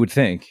 You would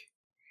think.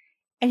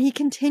 And he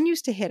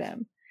continues to hit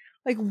him.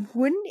 Like,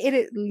 wouldn't it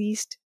at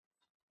least...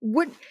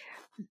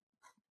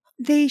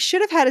 They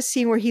should have had a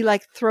scene where he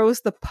like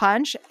throws the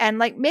punch and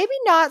like maybe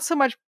not so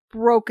much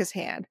broke his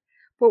hand,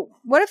 but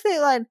what if they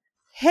like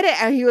hit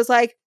it and he was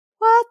like,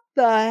 what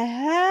the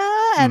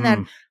hell? And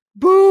then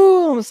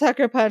boom,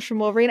 sucker punch from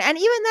Wolverine. And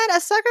even then,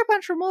 a sucker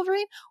punch from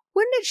Wolverine,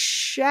 wouldn't it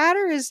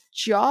shatter his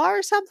jaw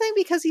or something?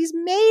 Because he's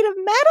made of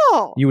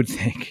metal. You would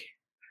think.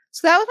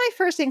 So that was my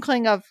first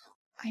inkling of,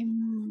 I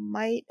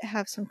might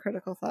have some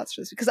critical thoughts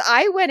for this because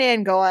I went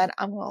in going,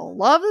 I'm going to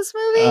love this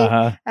movie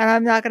and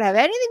I'm not going to have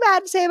anything bad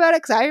to say about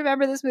it because I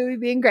remember this movie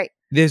being great.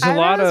 There's a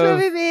lot of this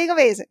movie being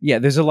amazing. Yeah,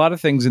 there's a lot of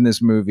things in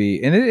this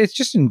movie, and it's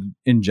just in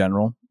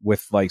general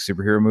with like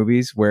superhero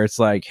movies where it's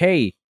like,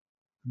 hey,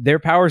 their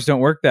powers don't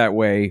work that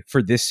way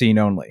for this scene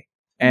only,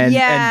 and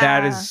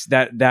that is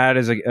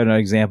an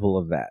example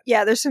of that.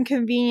 Yeah, there's some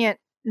convenient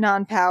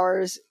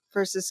non-powers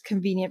versus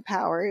convenient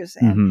powers,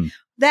 and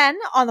then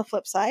on the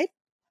flip side.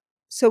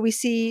 So we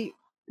see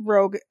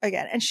Rogue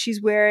again, and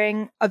she's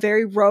wearing a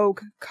very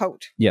Rogue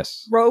coat.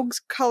 Yes. Rogue's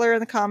color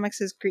in the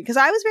comics is green. Because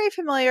I was very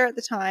familiar at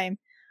the time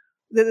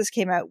that this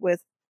came out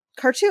with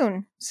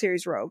cartoon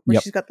series Rogue,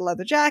 where she's got the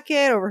leather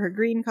jacket over her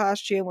green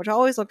costume, which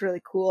always looked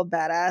really cool and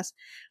badass.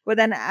 But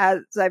then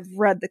as I've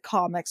read the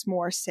comics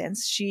more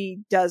since, she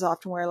does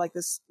often wear like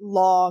this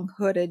long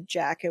hooded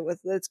jacket with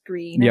it's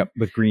green. Yep,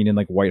 with green and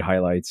like white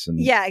highlights. And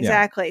yeah,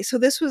 exactly. Yeah. So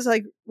this was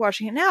like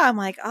watching it now. I'm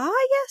like,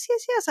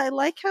 yes. I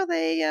like how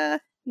they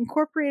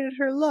incorporated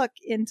her look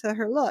into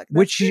her look.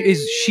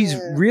 She's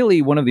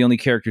really one of the only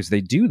characters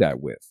they do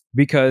that with.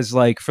 Because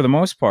like for the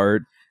most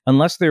part,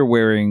 unless they're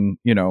wearing,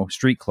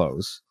 street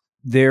clothes,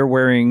 they're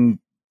wearing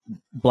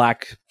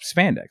black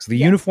spandex. The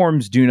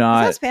uniforms do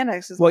not. It's not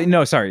spandex. Well,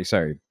 no, sorry.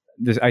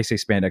 I say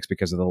spandex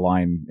because of the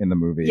line in the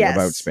movie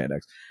about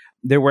spandex.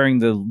 They're wearing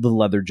the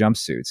leather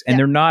jumpsuits, and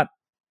they're not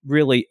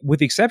really, with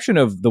the exception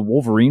of the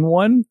Wolverine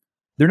one,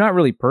 they're not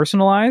really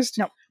personalized.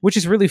 No. Which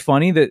is really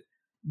funny that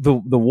the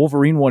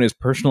Wolverine one is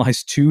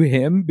personalized to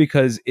him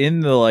because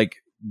in the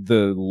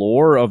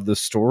lore of the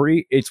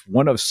story, it's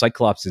one of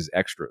Cyclops'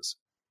 extras.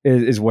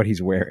 Is what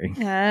he's wearing,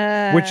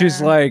 which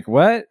is like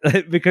what?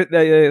 Because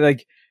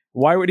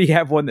why would he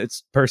have one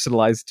that's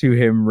personalized to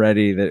him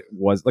ready that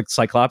was like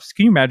Cyclops?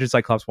 Can you imagine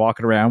Cyclops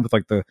walking around with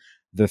like the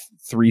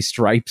 3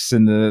 stripes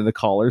and the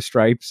collar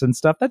stripes and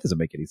stuff? That doesn't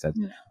make any sense.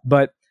 No.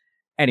 But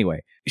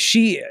anyway,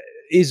 she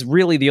is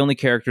really the only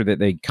character that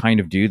they kind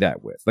of do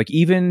that with. Like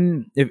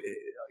even if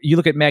you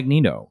look at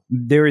Magneto,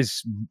 there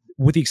is,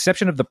 with the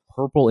exception of the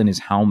purple in his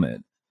helmet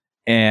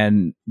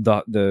and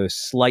the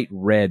slight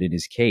red in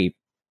his cape,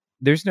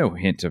 there's no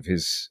hint of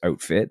his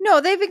outfit.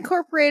 No, they've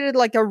incorporated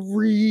like a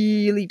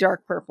really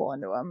dark purple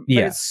into him. But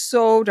it's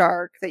so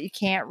dark that you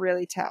can't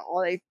really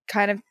tell. It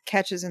kind of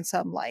catches in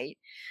some light.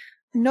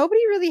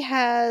 Nobody really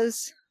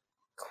has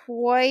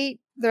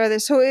quite the other.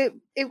 So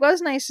it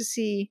was nice to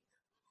see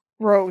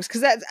Rogues,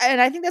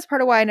 and I think that's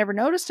part of why I never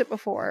noticed it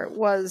before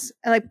was,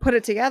 and like put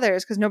it together,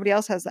 is because nobody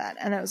else has that.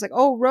 And I was like,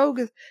 oh,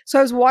 Rogue. So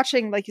I was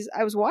watching, I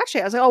was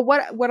like, oh,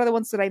 what are the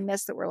ones that I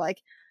missed that were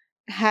like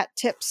hat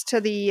tips to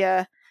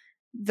the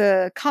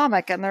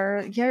comic?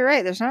 And you're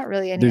right, there's not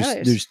really any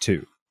others. There's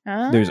 2.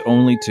 There's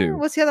only 2.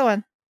 What's the other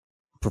one?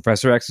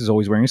 Professor X is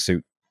always wearing a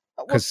suit.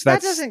 Because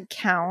that doesn't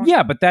count.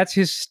 Yeah, but that's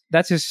his style.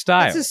 That's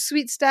his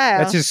sweet style.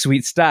 That's his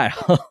sweet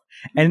style.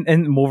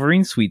 and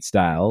Wolverine's sweet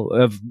style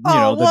of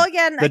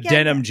the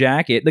denim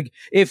jacket. Like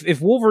if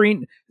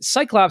Wolverine,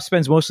 Cyclops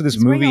spends most of this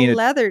movie in in a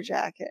leather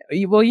jacket.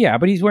 Well, yeah,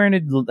 but he's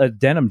wearing a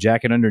denim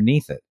jacket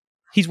underneath it.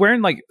 he's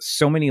wearing like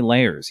so many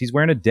layers. He's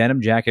wearing a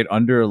denim jacket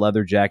under a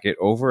leather jacket,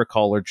 over a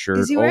collared shirt,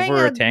 Is he wearing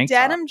over a a tank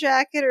denim top.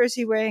 jacket, or is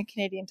he wearing a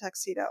Canadian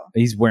tuxedo?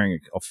 He's wearing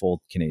a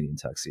full Canadian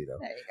tuxedo.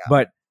 There you go.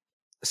 But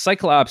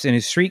Cyclops in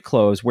his street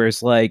clothes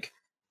wears like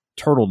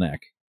turtleneck.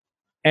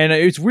 And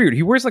it's weird.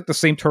 He wears like the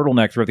same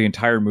turtleneck throughout the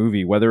entire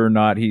movie, whether or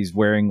not he's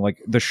wearing like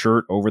the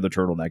shirt over the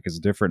turtleneck is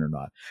different or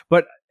not.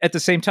 But at the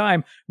same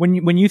time,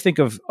 when you think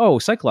of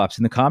Cyclops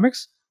in the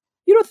comics,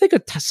 you don't think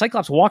of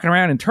Cyclops walking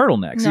around in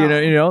turtlecks. No.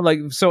 You know, like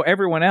so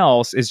everyone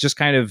else is just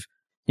kind of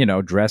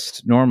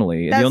dressed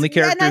normally. The only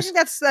characters, and I think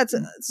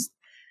that's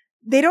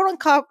they don't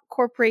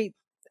incorporate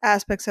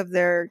aspects of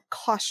their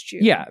costume.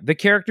 Yeah, the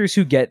characters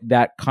who get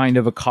that kind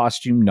of a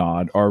costume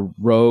nod are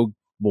Rogue,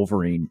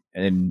 Wolverine,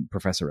 and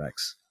Professor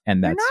X.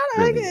 And that's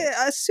really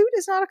a suit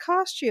is not a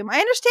costume. I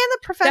understand the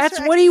Professor That's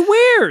X. what he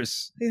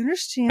wears. I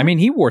understand. I mean,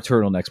 he wore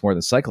turtlenecks more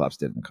than Cyclops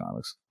did in the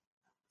comics.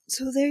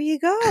 So there you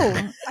go.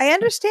 I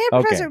understand,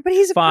 Okay, Professor, but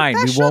he's a fine.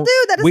 professional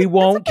dude. We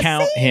won't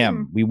count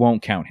him. We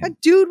won't count him. A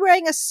dude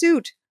wearing a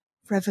suit,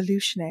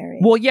 revolutionary.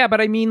 Well, yeah,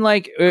 but I mean,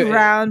 like,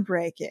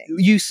 groundbreaking.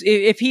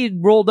 If he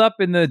had rolled up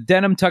in the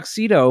denim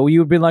tuxedo, you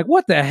would be like,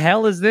 "What the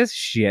hell is this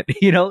shit?"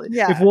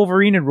 Yeah. If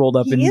Wolverine had rolled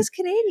up, he is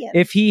Canadian.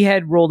 If he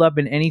had rolled up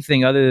in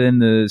anything other than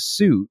the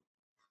suit,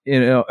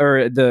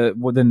 or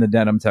within the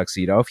denim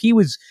tuxedo, if he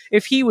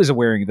was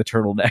wearing the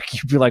turtleneck,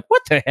 you'd be like,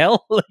 "What the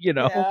hell?"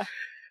 Yeah.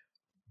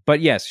 But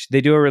yes,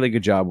 they do a really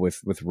good job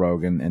with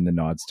Rogue and the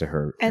nods to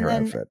her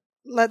outfit.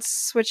 Let's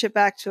switch it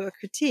back to a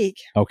critique.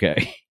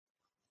 Okay.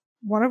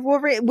 One of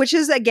Wolverine, which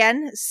is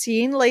again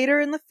seen later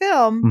in the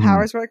film, Mhm.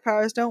 powers work,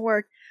 powers don't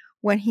work,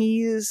 when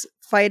he's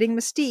fighting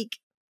Mystique,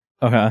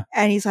 Uh-huh.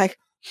 and he's like,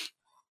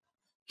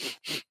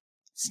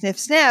 sniff,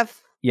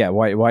 sniff. Yeah.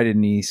 Why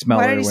didn't he smell?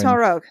 Why did he smell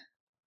Rogue?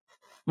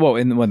 Well,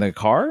 when the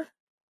car?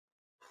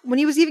 When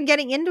he was even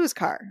getting into his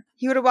car,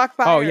 he would have walked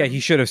by. Oh her. yeah, he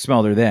should have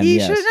smelled her then. He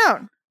yes. should have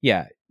known.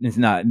 Yeah, it's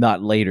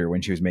not later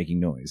when she was making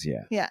noise.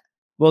 Yeah. Yeah.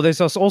 Well, there's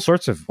also all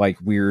sorts of like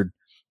weird.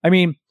 I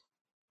mean,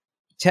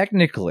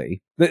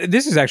 technically,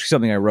 this is actually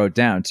something I wrote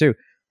down too.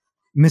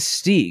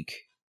 Mystique,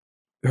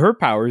 her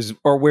powers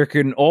are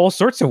working all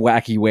sorts of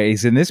wacky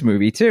ways in this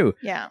movie too.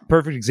 Yeah.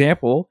 Perfect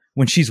example,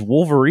 when she's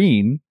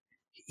Wolverine,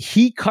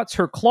 he cuts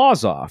her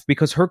claws off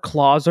because her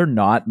claws are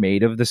not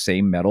made of the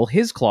same metal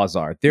his claws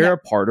are. They're a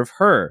part of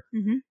her.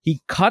 Mm-hmm.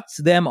 He cuts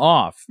them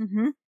off.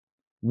 Mm-hmm.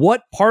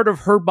 What part of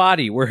her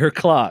body were her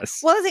claws?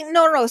 Well, I think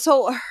no.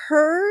 So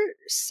her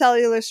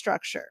cellular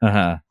structure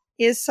Uh-huh.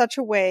 is such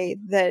a way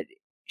that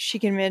she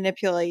can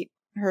manipulate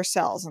her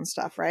cells and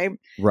stuff, right?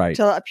 Right.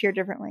 To appear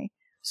differently.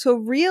 So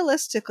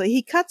realistically,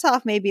 he cuts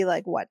off maybe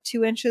like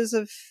 2 inches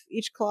of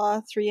each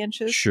claw, 3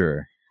 inches.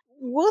 Sure.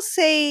 We'll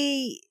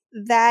say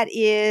that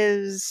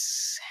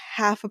is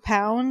half a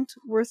pound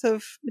worth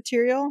of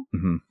material,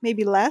 Mm-hmm.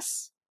 maybe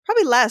less,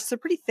 probably less. They're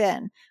pretty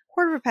thin,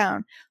 quarter of a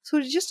pound.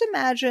 So just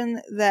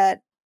imagine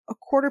that a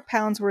quarter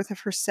pound's worth of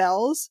her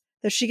cells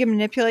that she can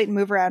manipulate and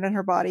move around in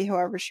her body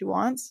however she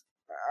wants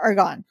are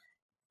gone.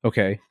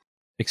 Okay.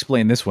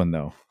 Explain this one,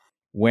 though.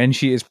 When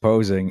she is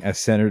posing as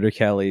Senator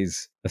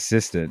Kelly's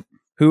assistant,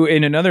 who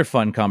in another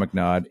fun comic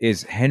nod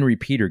is Henry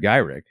Peter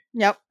Gyrick,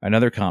 Yep.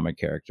 another comic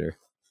character,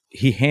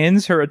 he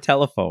hands her a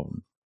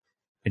telephone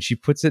and she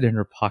puts it in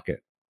her pocket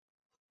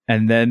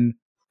and then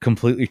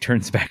completely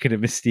turns back into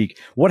Mystique.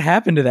 What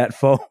happened to that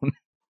phone?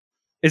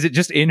 Is it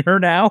just in her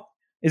now?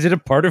 Is it a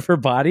part of her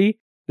body?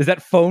 Does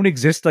that phone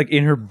exist like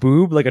in her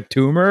boob, like a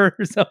tumor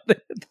or something?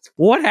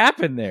 What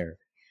happened there?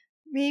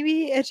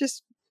 Maybe it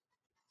just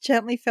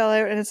gently fell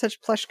out and it's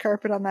such plush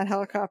carpet on that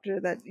helicopter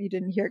that you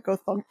didn't hear it go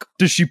thunk.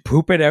 Does she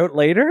poop it out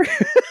later?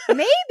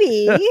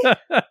 Maybe.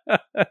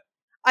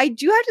 I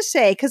do have to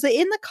say, because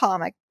in the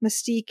comic,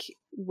 Mystique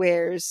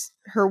wears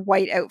her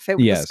white outfit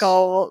with the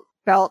skull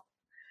belt.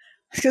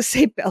 I was going to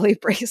say belly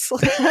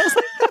bracelet. I was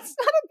like, that's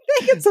not a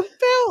thing. It's a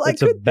belt. It's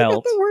I a couldn't belt.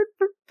 think of the word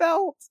for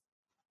belt.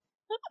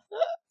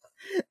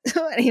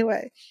 So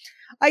anyway,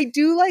 I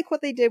do like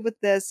what they did with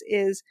this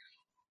is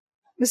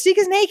Mystique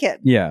is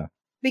naked. Yeah.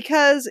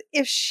 Because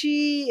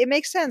it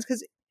makes sense.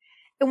 Because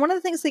one of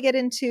the things they get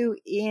into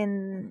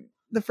in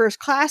the First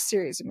Class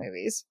series of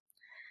movies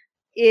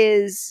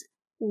is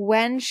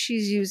when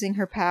she's using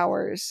her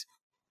powers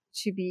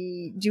to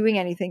be doing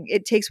anything,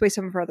 it takes away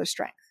some of her other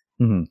strength.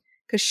 Mm-hmm.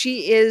 Because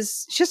she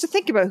has to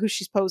think about who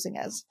she's posing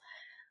as.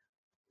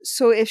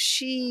 So if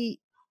she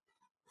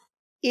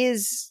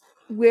is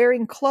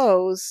wearing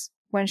clothes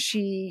when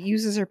she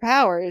uses her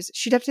powers,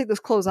 she'd have to take those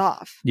clothes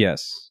off.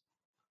 Yes.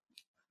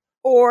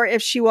 Or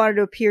if she wanted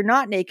to appear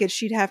not naked,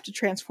 she'd have to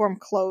transform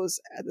clothes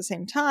at the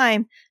same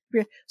time.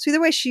 So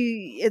either way,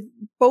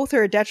 both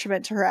are a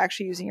detriment to her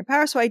actually using her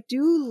power. So I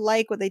do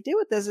like what they did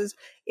with this is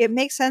it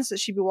makes sense that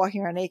she'd be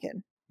walking around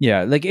naked.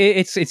 Yeah, like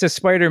it's a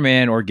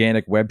Spider-Man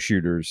organic web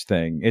shooters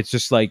thing. It's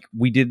just like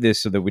we did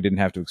this so that we didn't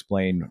have to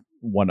explain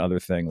one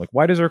other thing. Like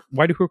why do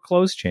her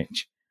clothes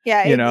change?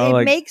 Yeah,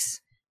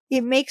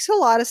 it makes a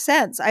lot of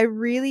sense. I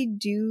really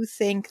do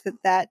think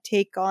that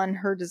take on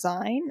her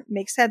design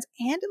makes sense,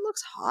 and it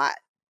looks hot.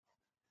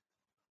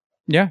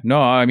 Yeah,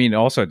 no, I mean,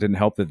 also it didn't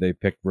help that they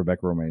picked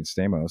Rebecca Romijn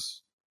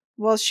Stamos.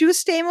 Well, she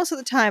was Stamos at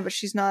the time, but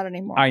she's not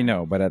anymore. I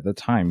know, but at the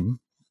time,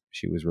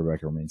 she was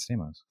Rebecca Romijn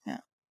Stamos. Yeah.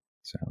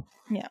 So.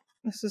 Yeah,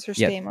 this is her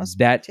Yeah, Stamos.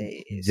 that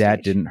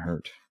stage. didn't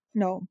hurt.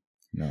 No.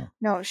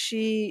 No,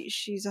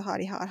 she's a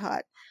hottie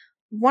hot.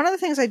 One of the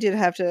things I did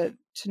have to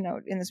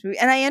note in this movie,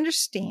 and I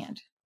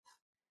understand,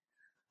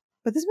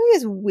 but this movie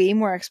has way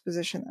more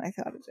exposition than I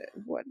thought it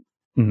would.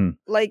 Mm-hmm.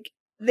 Like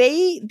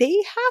they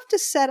have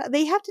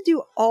to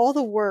do all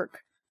the work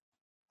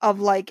of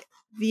like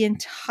the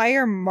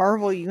entire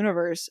Marvel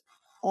universe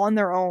on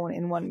their own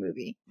in one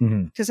movie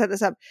to set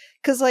this up.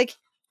 Because like,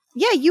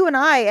 yeah, you and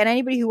I and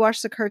anybody who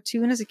watched the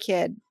cartoon as a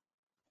kid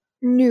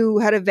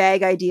had a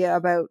vague idea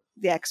about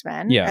the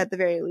X-Men at the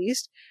very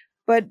least.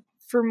 But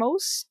for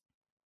most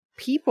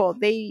people,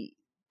 they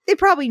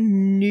probably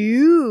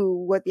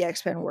knew what the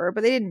X-Men were,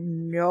 but they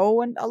didn't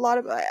know a lot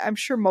of. I'm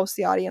sure most of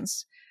the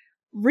audience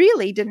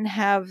really didn't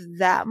have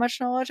that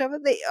much knowledge of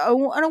it. They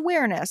an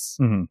awareness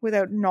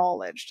without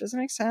knowledge. Does it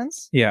make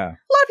sense? Yeah. A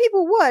lot of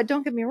people would.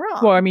 Don't get me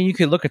wrong. Well, I mean, you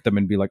could look at them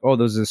and be like, "Oh,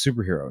 those are the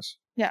superheroes."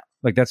 Yeah.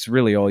 Like that's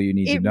really all you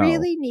need to know. It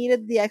really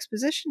needed the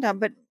exposition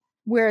dump, but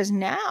whereas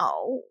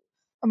now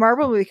a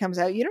Marvel movie comes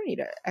out, you don't need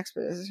an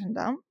exposition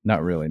dump.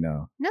 Not really,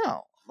 no.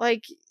 No.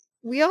 Like,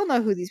 we all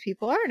know who these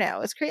people are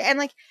now. It's crazy. And,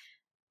 like,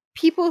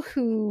 people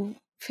who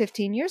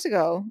 15 years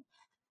ago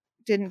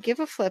didn't give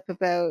a flip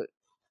about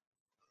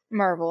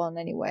Marvel in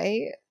any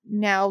way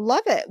now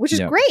love it, which is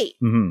great.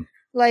 Mm-hmm.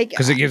 Like,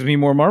 because it gives me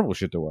more Marvel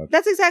shit to watch.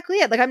 That's exactly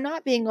it. Like, I'm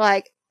not being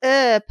like,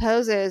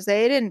 posers.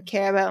 They didn't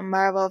care about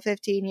Marvel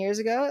 15 years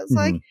ago. It's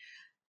like,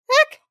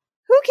 heck,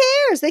 who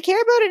cares? They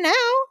care about it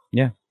now.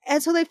 Yeah.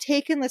 And so they've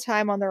taken the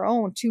time on their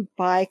own to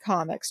buy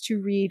comics,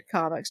 to read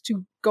comics,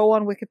 to go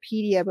on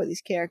Wikipedia about these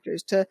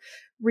characters, to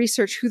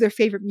research who their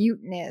favorite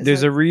mutant is.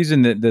 There's a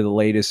reason that the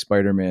latest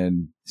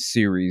Spider-Man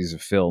series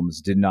of films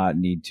did not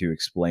need to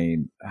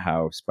explain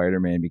how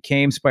Spider-Man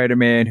became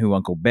Spider-Man, who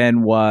Uncle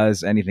Ben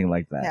was, anything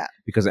like that. Yeah.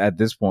 Because at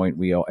this point,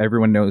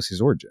 everyone knows his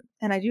origin.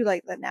 And I do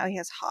like that now he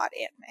has hot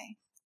Aunt May.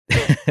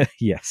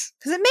 Yes.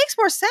 Because it makes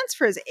more sense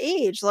for his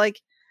age.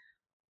 Like,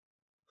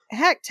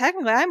 heck,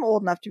 technically, I'm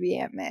old enough to be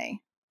Aunt May.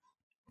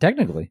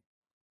 Technically.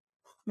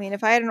 I mean,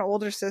 if I had an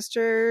older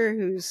sister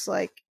who's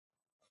like,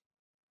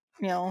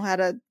 you know, had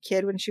a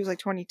kid when she was like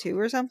 22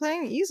 or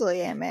something,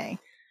 easily Aunt May.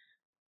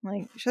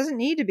 Like, she doesn't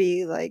need to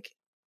be like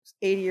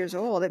 80 years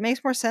old. It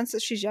makes more sense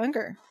that she's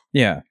younger.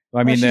 Yeah.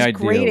 I mean, the idea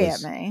great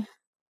was, Aunt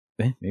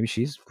May. Maybe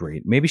she's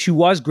great. Maybe she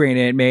was great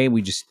Aunt May.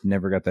 We just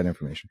never got that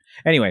information.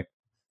 Anyway.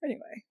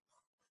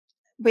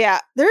 But yeah,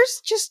 there's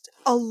just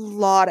a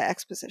lot of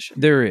exposition.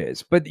 There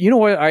is. But you know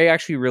what I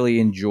actually really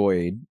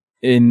enjoyed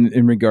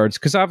in regards,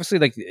 because obviously,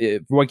 like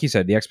you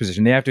said, the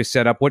exposition, they have to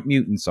set up what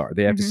mutants are.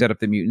 They have to set up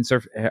the mutants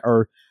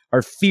are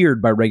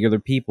feared by regular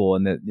people,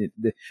 and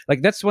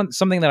like that's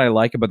something that I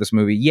like about this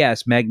movie.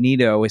 Yes,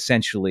 Magneto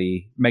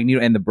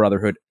and the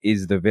Brotherhood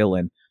is the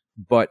villain,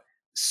 but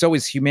so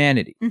is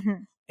humanity,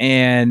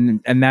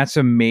 and that's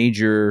a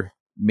major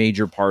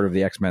part of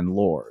the X-Men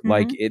lore.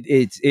 Like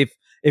it's if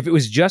it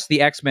was just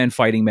the X-Men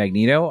fighting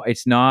Magneto,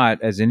 it's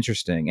not as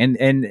interesting,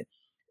 and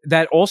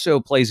that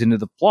also plays into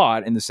the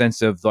plot in the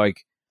sense of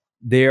like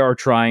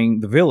the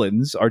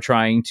villains are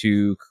trying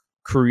to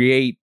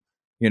create,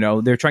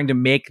 they're trying to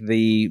make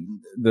the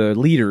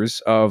leaders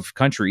of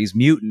countries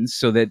mutants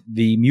so that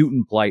the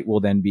mutant plight will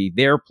then be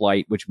their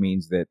plight, which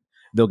means that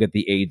they'll get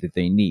the aid that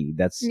they need.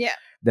 That's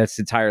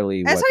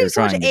entirely what they're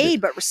trying to do. Not so much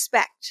aid, but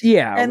respect.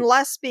 Yeah. And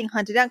less being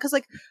hunted down. Because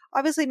like,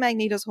 obviously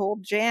Magneto's whole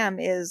jam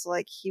is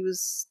like he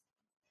was,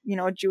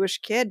 a Jewish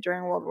kid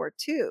during World War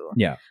II.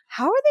 Yeah.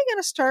 How are they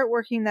going to start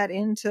working that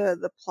into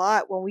the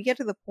plot when we get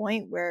to the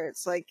point where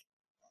it's like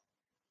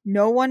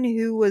no one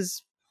who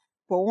was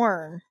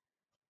born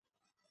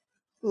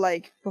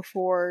like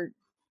before?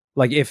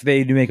 Like if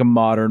they do make a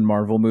modern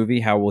Marvel movie,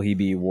 how will he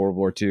be World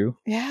War II?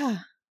 Yeah.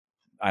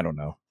 I don't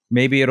know.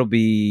 Maybe it'll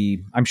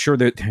be, I'm sure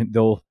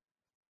that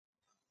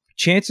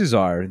chances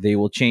are they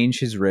will change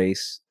his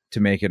race to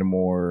make it a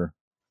more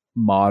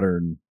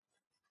modern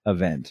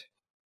event.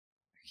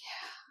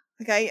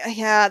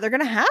 They're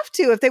gonna have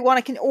to if they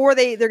want to, or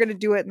they're gonna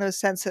do it in the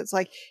sense that it's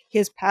like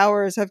his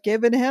powers have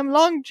given him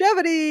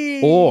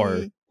longevity,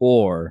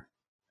 or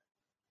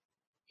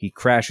he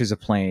crashes a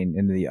plane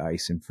into the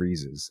ice and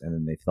freezes, and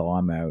then they thaw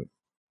him out,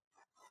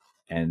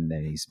 and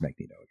then he's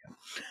Magneto again.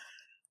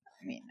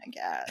 I mean, I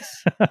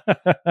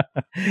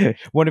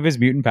guess one of his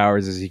mutant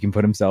powers is he can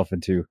put himself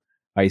into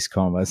ice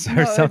comas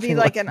or something. It'd be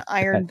like an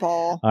iron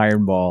ball.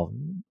 Iron ball.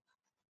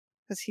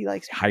 Because he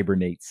likes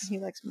hibernates. He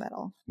likes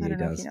metal. Yeah, I don't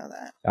know if you know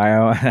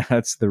that.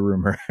 That's the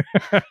rumor.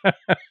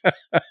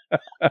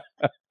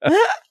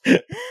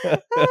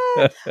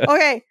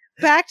 Okay,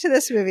 back to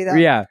this movie though.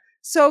 Yeah.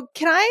 So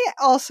can I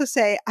also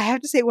say, I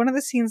have to say one of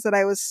the scenes that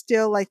I was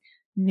still like,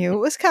 knew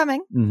it was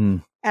coming. Mm-hmm.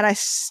 And I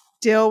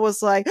still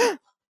was like,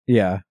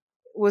 yeah.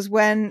 Was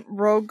when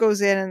Rogue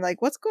goes in and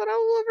like, what's going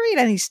on with Wolverine?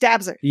 And he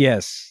stabs her.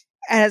 Yes.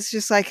 And it's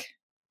just like,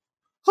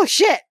 oh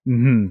shit.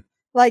 Mm-hmm.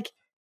 Like,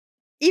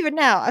 even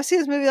now, I've seen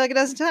this movie like a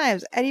dozen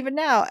times, and even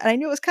now, and I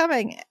knew it was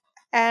coming,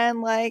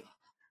 and like,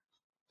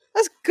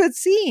 that's a good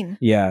scene.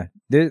 Yeah,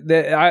 they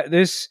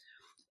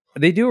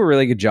do a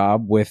really good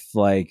job with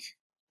like.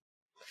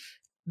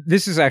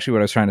 This is actually what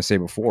I was trying to say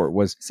before.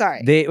 Was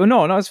Sorry.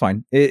 No, it's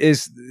fine.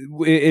 It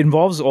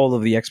involves all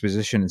of the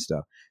exposition and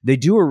stuff. They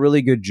do a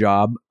really good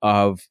job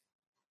of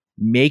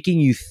making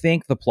you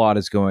think the plot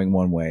is going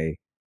one way,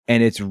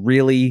 and it's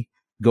really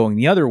going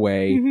the other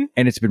way,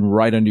 and it's been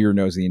right under your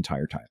nose the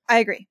entire time. I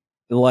agree.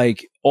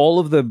 Like, all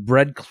of the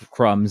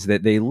breadcrumbs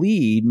that they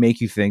lead make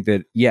you think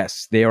that,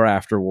 yes, they are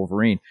after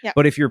Wolverine. Yep.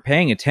 But if you're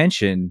paying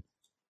attention,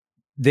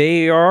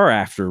 they are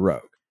after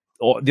Rogue.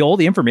 All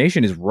the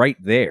information is right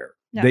there.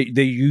 Yep.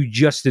 You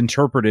just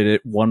interpreted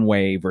it one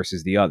way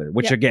versus the other,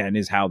 which again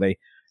is how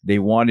they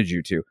wanted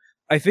you to.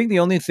 I think the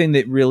only thing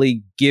that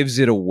really gives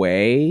it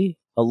away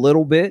a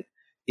little bit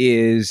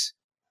is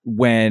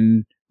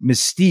when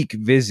Mystique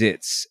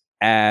visits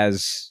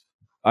as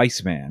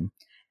Iceman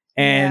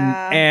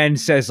and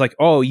says like,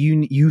 "Oh,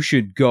 you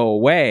should go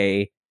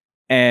away,"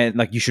 and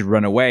like, you should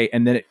run away,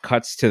 and then it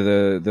cuts to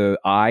the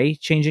eye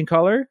changing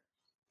color.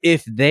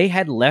 If they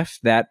had left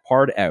that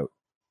part out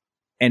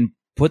and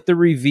put the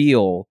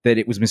reveal that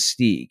it was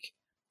Mystique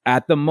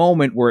at the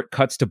moment where it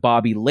cuts to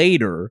Bobby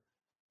later,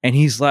 and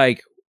he's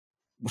like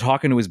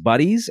talking to his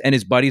buddies, and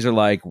his buddies are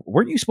like,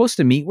 "Weren't you supposed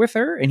to meet with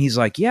her?" And he's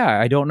like, "Yeah,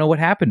 I don't know what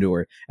happened to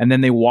her." And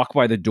then they walk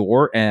by the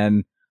door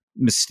and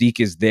Mystique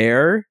is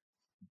there.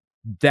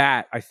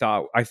 That I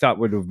thought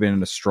would have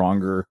been a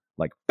stronger,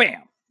 like,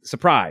 bam,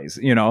 surprise,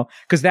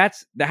 because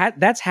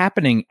that's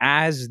happening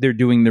as they're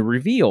doing the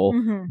reveal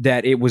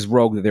that it was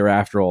Rogue that they're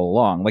after all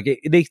along. Like,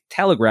 they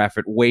telegraph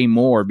it way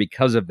more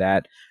because of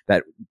that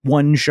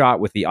one shot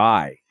with the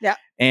eye. Yeah.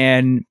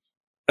 And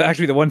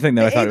actually, the one thing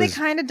that I thought they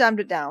kind of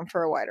dumbed it down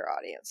for a wider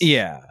audience.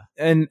 Yeah,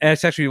 and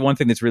it's actually one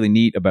thing that's really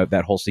neat about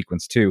that whole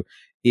sequence too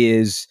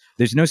is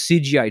there's no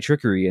CGI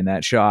trickery in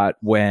that shot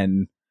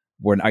when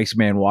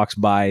Iceman walks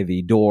by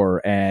the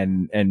door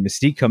and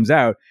Mystique comes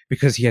out,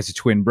 because he has a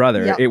twin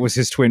brother. Yep. It was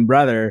his twin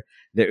brother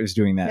that was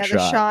doing that shot.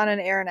 Yeah, Sean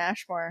and Aaron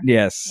Ashmore.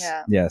 Yes.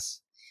 Yeah.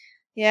 Yes.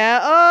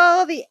 Yeah.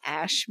 Oh, the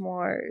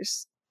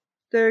Ashmores.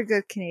 They're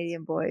good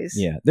Canadian boys.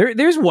 Yeah.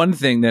 There's one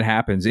thing that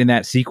happens in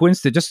that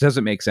sequence that just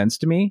doesn't make sense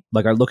to me.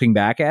 Like, I'm looking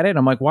back at it,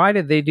 I'm like, why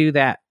did they do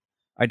that?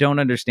 I don't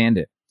understand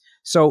it.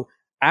 So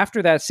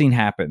after that scene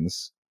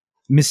happens,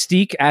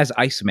 Mystique as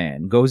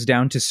Iceman goes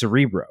down to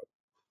Cerebro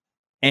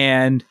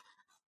and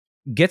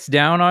gets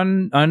down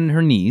on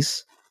her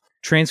knees,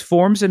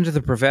 transforms into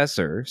the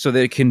Professor so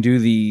that it can do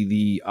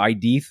the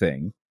ID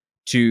thing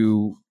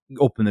to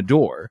open the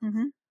door,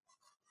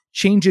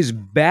 changes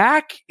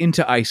back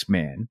into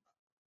Iceman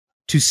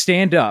to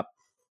stand up,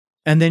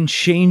 and then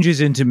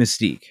changes into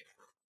Mystique.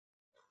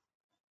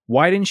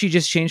 Why didn't she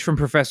just change from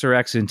Professor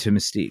X into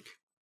Mystique?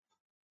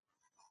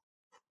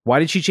 Why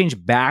did she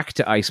change back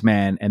to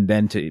Iceman and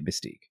then to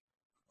Mystique?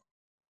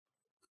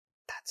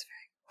 That's a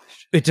very good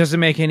question. It doesn't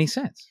make any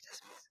sense.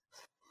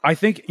 I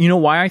think,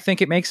 why I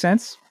think it makes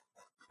sense?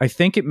 I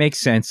think it makes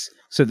sense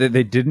so that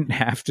they didn't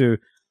have to,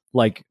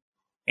 like,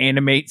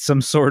 animate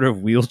some sort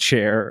of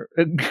wheelchair,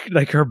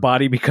 like her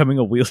body becoming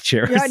a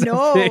wheelchair or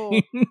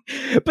something.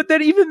 No. But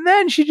then even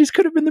then, she just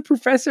could have been the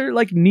Professor,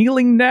 like,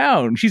 kneeling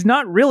down. She's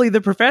not really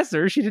the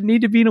Professor. She didn't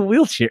need to be in a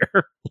wheelchair.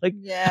 Like,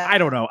 yeah. I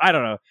don't know.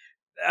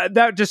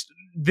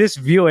 This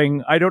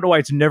viewing, I don't know why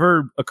it's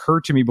never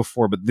occurred to me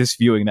before, but this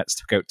viewing, that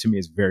stuck out to me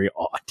as very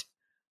odd.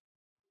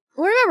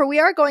 Well, remember, we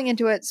are going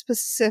into it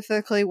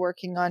specifically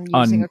working on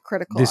using a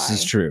critical eye. This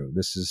is true.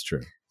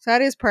 So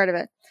that is part of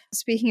it.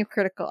 Speaking of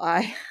critical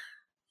eye.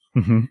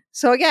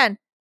 So again,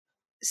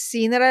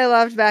 scene that I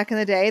loved back in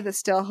the day that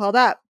still held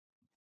up.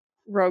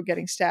 Rogue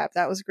getting stabbed.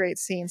 That was a great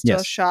scene. Still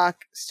a shock.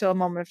 Still a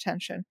moment of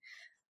tension.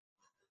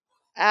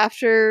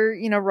 After,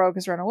 Rogue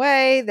has run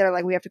away, they're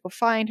like, we have to go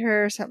find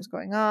her. Something's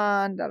going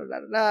on. Da da da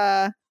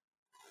da da.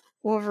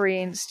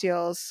 Wolverine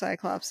steals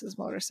Cyclops'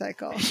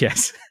 motorcycle.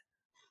 Yes.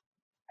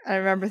 I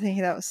remember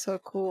thinking that was so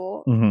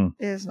cool.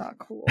 It is not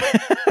cool.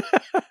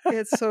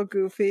 It's so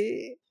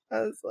goofy. I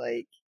was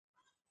like,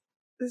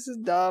 this is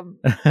dumb.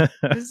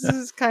 This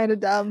is kind of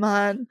dumb,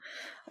 man.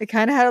 I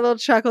kind of had a little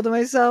chuckle to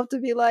myself to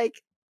be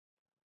like,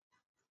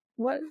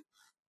 what?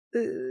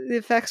 The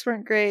effects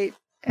weren't great,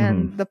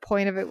 and the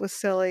point of it was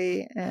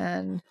silly,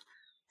 and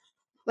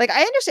like,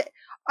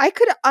 I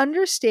could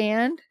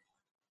understand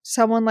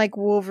someone like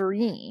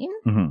Wolverine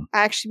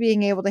actually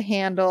being able to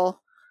handle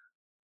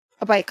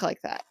a bike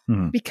like that,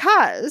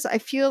 because I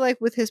feel like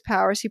with his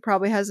powers, he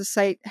probably has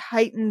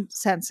heightened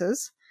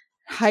senses,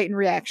 heightened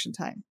reaction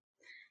time,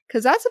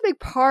 because that's a big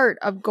part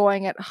of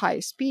going at high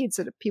speeds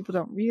that people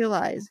don't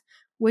realize.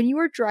 When you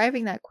are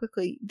driving that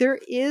quickly, there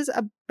is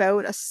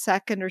about a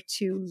second or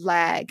two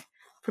lag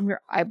from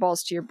your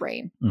eyeballs to your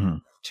brain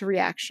to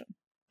reaction.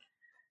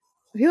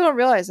 People don't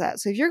realize that.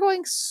 So if you're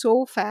going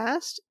so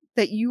fast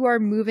that you are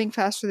moving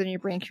faster than your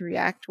brain can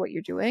react to what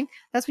you're doing,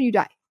 that's when you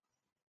die.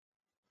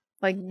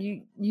 Like,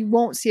 you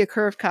won't see a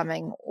curve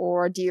coming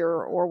or a deer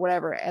or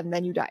whatever, and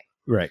then you die.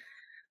 Right.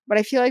 But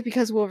I feel like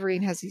because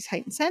Wolverine has these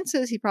heightened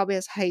senses, he probably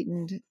has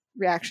heightened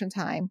reaction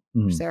time,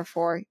 which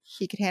therefore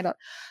he could handle it.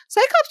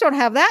 Cyclops don't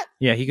have that.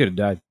 Yeah, he could have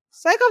died.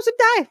 Cyclops would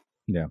die.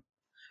 Yeah.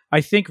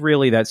 I think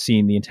really that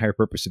scene, the entire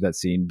purpose of that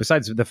scene,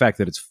 besides the fact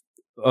that it's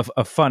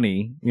a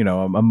funny,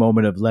 a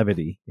moment of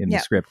levity in the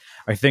script,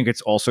 I think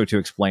it's also to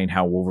explain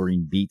how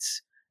Wolverine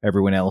beats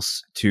everyone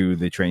else to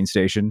the train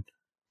station.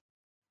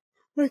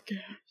 Okay.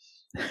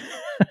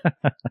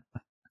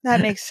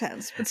 That makes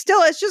sense. But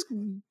still, it's just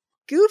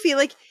goofy.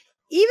 Like,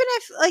 even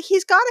if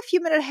he's got a few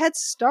minute head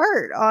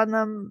start on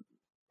them,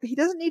 he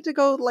doesn't need to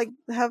go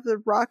have the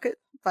rocket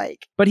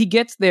bike. But he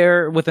gets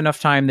there with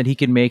enough time that he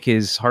can make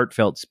his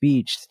heartfelt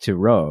speech to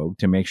Rogue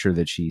to make sure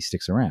that she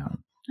sticks around.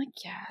 I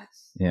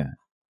guess. Yeah.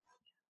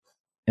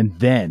 And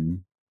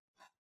then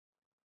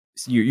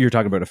you're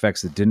talking about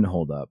effects that didn't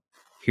hold up.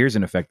 Here's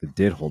an effect that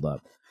did hold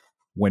up.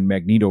 When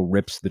Magneto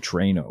rips the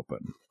train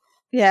open.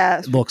 Yeah.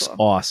 It looks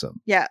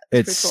awesome. Yeah.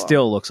 It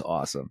still looks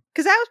awesome.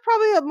 Because that was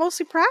probably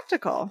mostly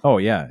practical. Oh,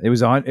 yeah. It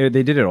was on. They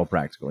did it all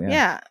practical. Yeah.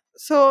 Yeah.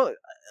 So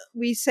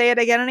we say it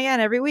again and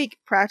again every week.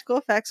 Practical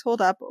effects hold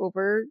up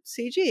over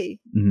CG.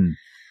 Mm-hmm.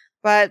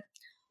 But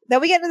then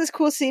we get into this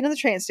cool scene in the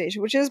train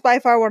station, which is by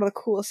far one of the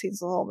coolest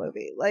scenes of the whole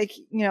movie. Like,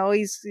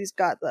 he's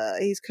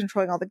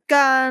controlling all the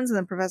guns, and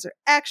then Professor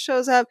X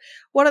shows up.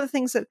 One of the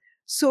things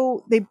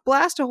so they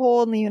blast a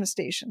hole in the unit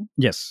station.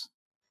 Yes.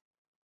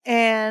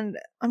 And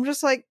I'm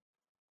just like,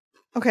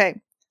 okay,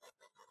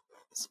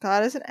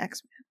 Scott is an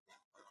X-Man.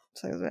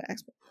 So he's an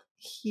X-Man.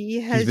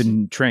 He's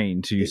been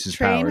trained to use his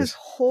powers. Trained his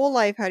whole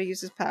life how to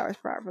use his powers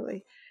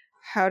properly,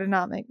 how to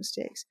not make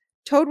mistakes.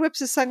 Toad whips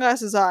his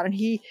sunglasses on, and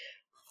he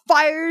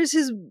fires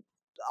his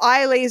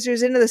eye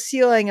lasers into the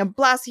ceiling and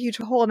blasts a huge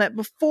hole in it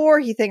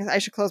before he thinks I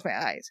should close my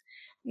eyes.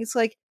 It's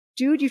like,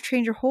 dude, you've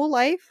trained your whole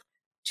life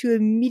to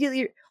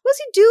immediately. What does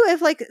he do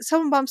if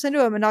someone bumps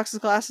into him and knocks his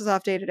glasses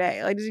off day to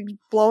day? Like, is he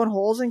blowing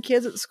holes in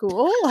kids at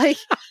school? Like.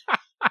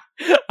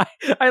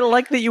 I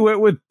like that you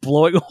went with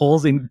blowing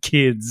holes in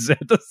kids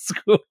at the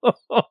school.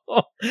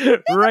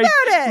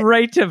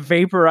 Right to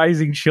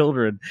vaporizing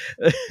children.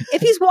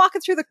 If he's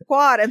walking through the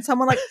quad and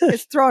someone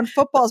is throwing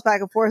footballs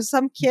back and forth,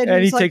 some kid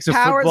and who's he takes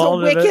powers a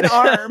wicked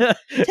arm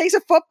takes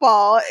a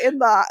football in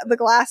the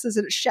glasses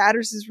and it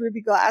shatters his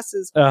ruby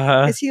glasses.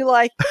 Is he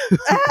like,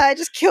 I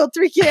just killed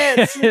 3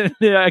 kids?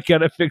 Yeah, I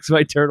gotta fix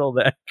my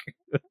turtleneck.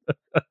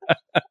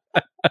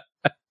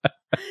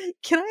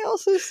 Can I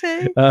also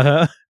say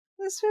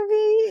this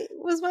movie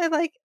was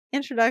my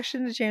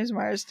introduction to James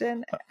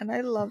Marsden, and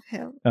I love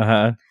him.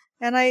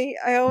 And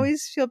I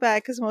always feel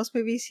bad because most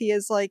movies he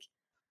is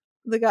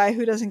the guy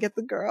who doesn't get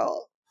the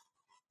girl.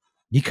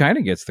 He kind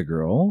of gets the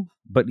girl,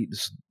 but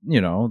he's,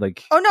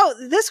 Oh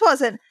no, this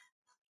wasn't.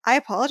 I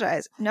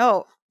apologize.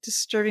 No,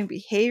 Disturbing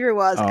Behavior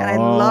was, and I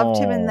loved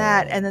him in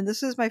that. And then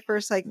this was my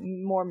first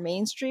more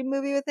mainstream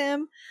movie with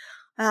him.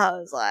 And I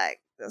was like,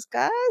 this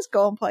guy's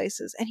going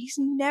places, and he's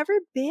never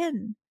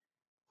been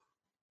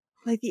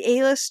the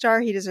A-list star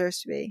he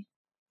deserves to be.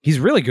 He's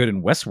really good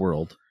in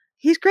Westworld.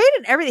 He's great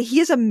in everything. He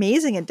is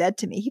amazing in Dead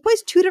to Me. He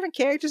plays 2 different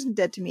characters in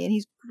Dead to Me, and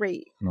he's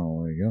great.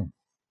 Oh, there you go.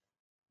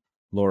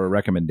 Laura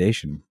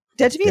recommendation.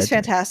 Dead to Me is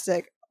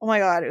fantastic. Oh my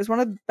god, it was one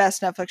of the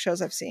best Netflix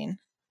shows I've seen.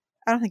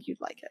 I don't think you'd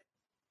like it.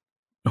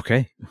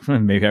 Okay,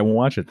 maybe I won't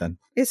watch it then.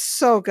 It's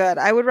so good.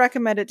 I would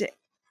recommend it to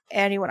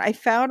anyone. I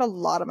found a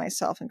lot of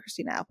myself in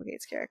Christina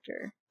Applegate's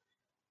character,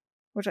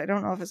 which I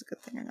don't know if it's a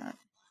good thing or not.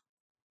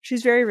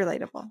 She's very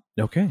relatable.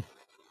 Okay.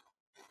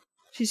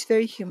 She's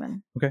very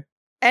human. Okay.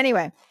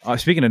 Anyway.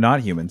 Speaking of not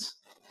humans,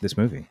 this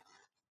movie.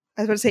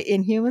 I was about to say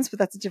Inhumans, but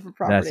that's a different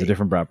property. That's a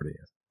different property.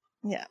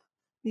 Yeah.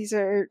 These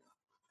are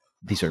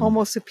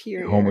Homo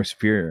superior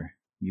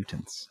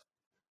mutants.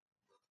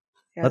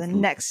 Yeah, the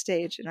next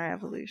stage in our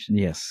evolution.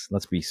 Yes.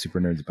 Let's be super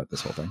nerds about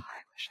this whole thing. I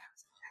wish I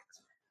was an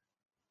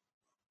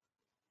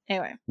X-Men.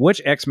 Anyway. Which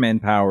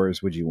X-Men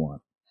powers would you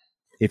want?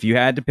 If you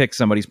had to pick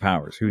somebody's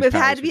powers, whose If it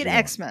powers had to be would an you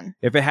want? X-Men.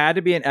 If it had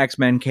to be an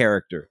X-Men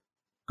character,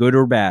 good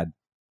or bad?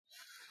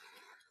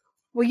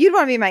 Well, you'd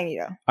want to be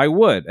Magneto. I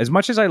would. As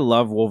much as I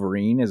love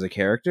Wolverine as a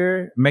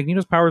character,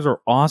 Magneto's powers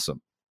are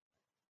awesome.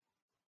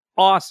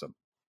 Awesome.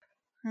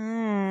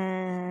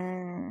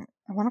 I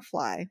want to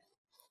fly.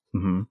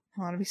 Mm-hmm.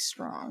 I want to be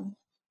strong.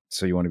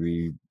 So you want to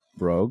be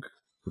Rogue?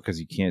 Because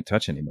you can't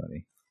touch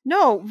anybody.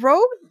 No,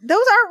 Rogue?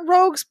 Those aren't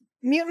Rogue's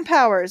mutant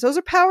powers. Those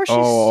are powers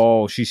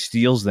she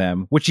steals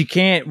them. Which she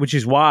can't, which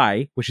is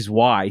why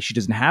she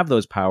doesn't have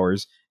those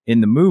powers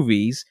in the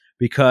movies,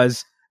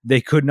 because they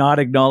could not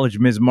acknowledge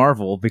Ms.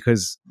 Marvel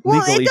because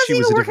legally she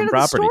was a different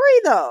property. Story,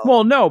 though.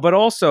 Well, no, but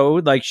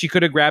also she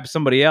could have grabbed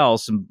somebody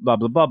else and blah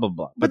blah blah blah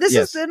blah. But this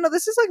is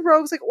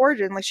Rogue's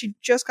origin. She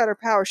just got her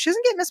powers. She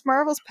doesn't get Ms.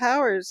 Marvel's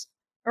powers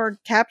or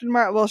Captain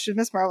Marvel. Well, she's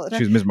Ms. Marvel.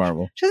 She's Ms.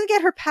 Marvel. She doesn't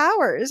get her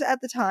powers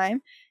at the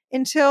time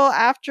until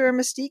after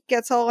Mystique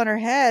gets all in her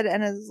head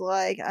and is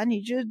like, "I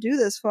need you to do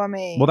this for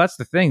me." Well, that's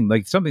the thing.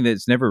 Something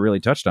that's never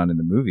really touched on in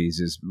the movies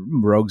is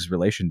Rogue's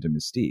relation to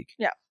Mystique.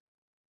 Yeah.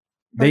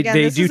 They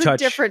do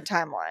touch a different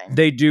timeline.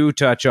 They do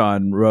touch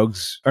on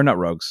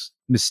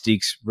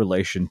Mystique's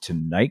relation to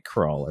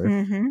Nightcrawler.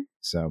 Mm-hmm.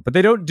 So, but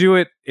they don't do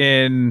it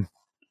in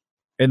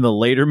the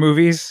later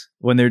movies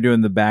when they're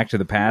doing the Back to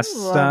the Past I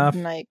love stuff.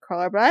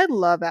 Nightcrawler, but I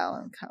love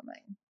Alan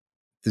Cumming.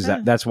 Is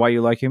that's why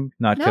you like him?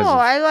 Not No, because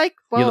I like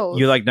both.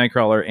 you like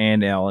Nightcrawler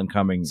and Alan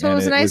Cumming. So it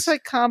was a nice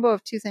like combo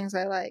of two things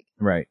I like.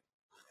 Right.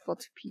 Well,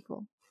 two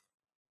people.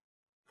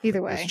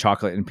 Either way. There's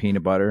chocolate and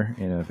peanut butter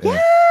in a.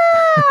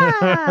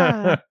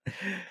 Yeah!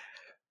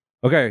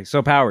 Okay,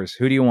 so powers.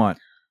 Who do you want?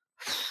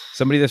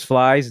 Somebody that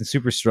flies and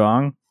super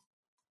strong.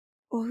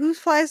 Well, who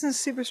flies and is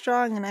super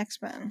strong in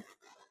X-Men?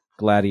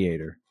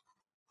 Gladiator.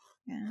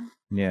 Yeah.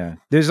 Yeah.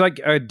 There's like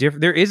a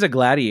different. There is a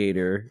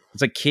Gladiator.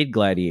 It's like Kid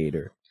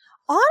Gladiator.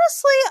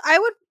 Honestly, I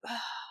would.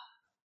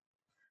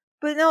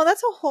 But no,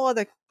 that's a whole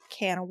other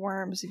can of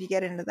worms if you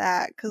get into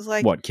that. Because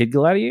like, What, Kid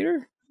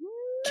Gladiator?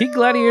 Kid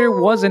Gladiator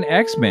was an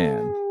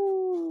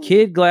X-Man.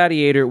 Kid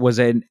Gladiator was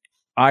an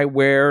I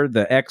wear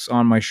the X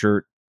on my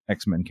shirt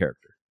X-Men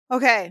character.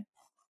 Okay,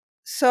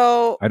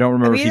 so I don't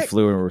remember if he either-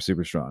 flew or was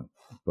super strong,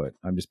 but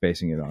I'm just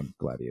basing it on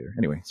Gladiator.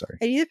 Anyway, sorry.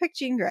 I'd either pick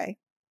Jean Grey,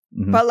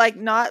 Mhm. but like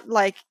not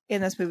like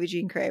in this movie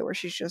Jean Grey where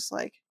she's just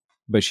like.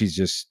 But she's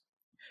just.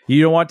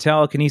 You don't want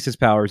telekinesis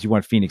powers. You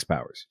want Phoenix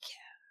powers.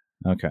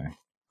 Yeah. Okay.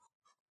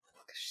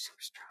 She's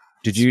super strong.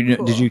 Did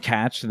Cool. you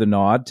catch the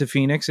nod to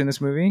Phoenix in this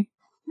movie?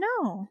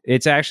 No.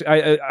 It's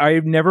actually I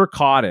never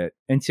caught it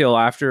until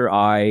after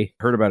I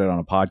heard about it on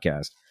a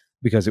podcast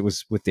because it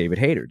was with David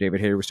Hayter. David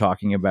Hayter was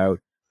talking about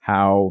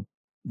how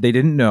they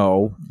didn't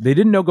know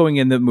going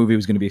in that the movie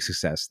was going to be a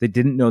success. They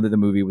didn't know that the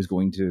movie was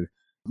going to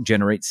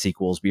generate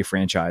sequels, be a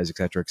franchise,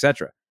 etc.,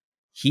 etc.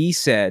 He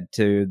said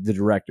to the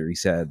director, he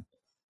said,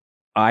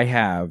 "I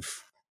have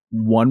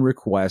one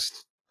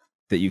request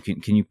that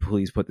can you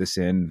please put this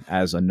in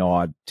as a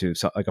nod to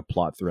like a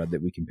plot thread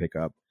that we can pick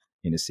up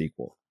in a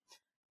sequel?"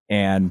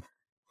 And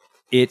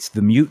it's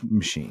the mutant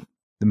machine,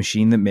 the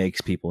machine that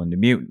makes people into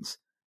mutants.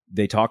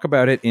 They talk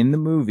about it in the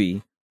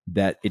movie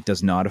that it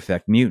does not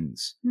affect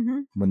mutants. Mm-hmm.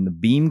 When the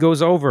beam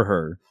goes over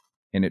her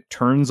and it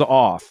turns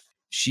off,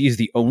 she is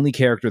the only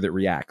character that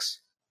reacts.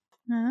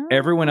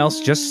 Everyone else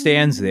just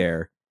stands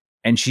there,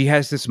 and she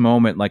has this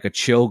moment like a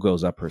chill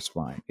goes up her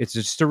spine. It's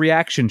just a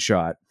reaction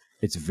shot.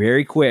 It's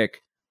very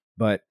quick,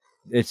 but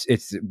it's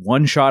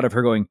one shot of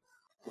her going,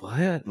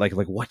 "What? Like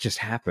what just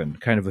happened?"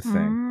 kind of a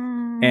thing.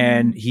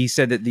 And he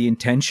said that the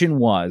intention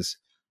was,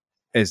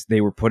 as they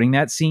were putting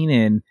that scene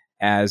in,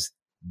 as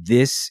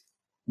this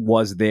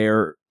was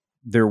their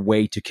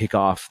way to kick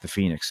off the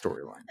Phoenix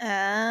storyline.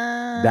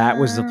 That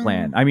was the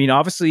plan. I mean,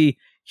 obviously,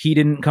 he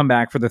didn't come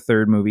back for the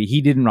third movie.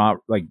 He did not,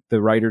 like,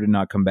 the writer did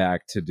not come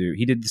back to do,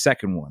 he did the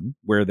second one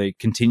where they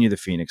continue the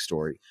Phoenix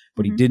story,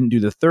 but he didn't do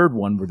the third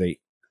one where they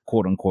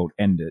quote unquote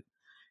end it.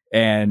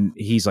 And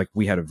he's like,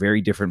 we had a very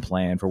different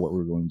plan for what we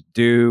were going to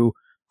do.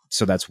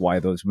 So that's why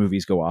those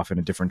movies go off in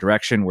a different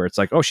direction where it's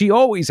like, oh, she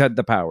always had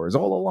the powers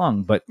all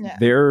along. But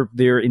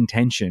their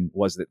intention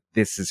was that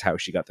this is how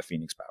she got the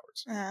Phoenix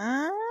powers.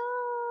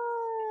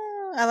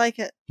 I like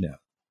it. Yeah.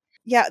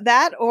 Yeah,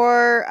 that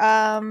or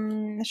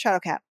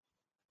Shadowcat.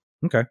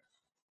 Okay.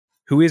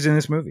 Who is in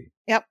this movie?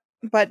 Yep,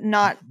 but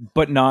not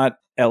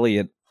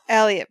Elliot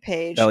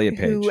Page. Elliot Page.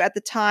 Who at the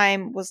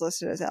time was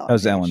listed as Ellen.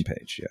 As Ellen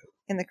Page, yeah.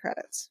 In the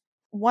credits.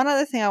 One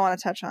other thing I want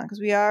to touch on,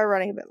 because we are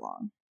running a bit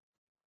long.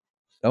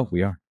 Oh,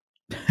 we are.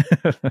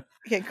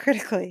 Okay,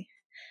 critically.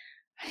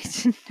 I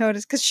didn't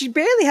notice, because she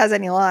barely has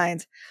any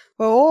lines.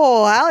 But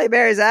Halle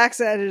Berry's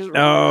accent is come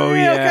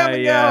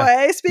and go,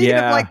 eh? Speaking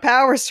of like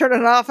powers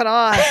turning off and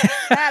on,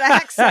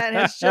 that accent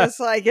is just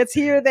like, it's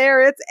here,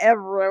 there, it's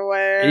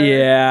everywhere.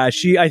 Yeah,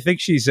 I think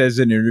she says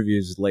in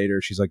interviews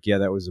later, she's like, yeah,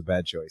 that was a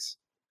bad choice.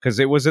 Because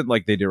it wasn't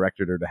like they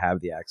directed her to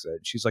have the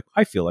accent. She's like,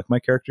 I feel like my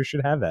character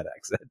should have that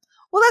accent.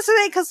 Well, that's the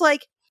thing, because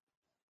like,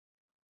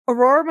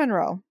 Aurora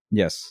Monroe.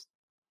 Yes.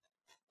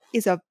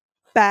 Is a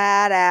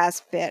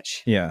badass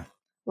bitch. Yeah.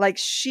 Like,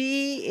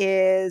 she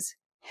is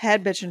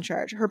head bitch in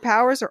charge. Her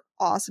powers are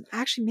awesome.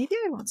 Actually, maybe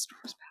I want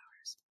Storm's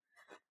powers.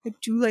 I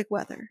do like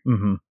weather.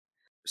 Mm-hmm.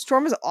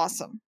 Storm is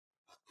awesome.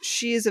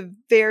 She is a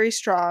very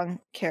strong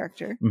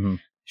character. Mm-hmm.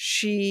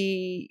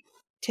 She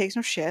takes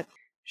no shit.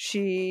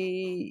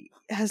 She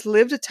has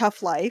lived a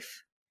tough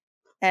life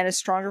and is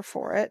stronger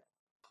for it.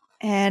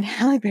 And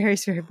Halle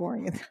Berry's very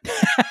boring.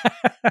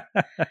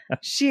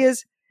 She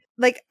is,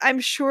 like, I'm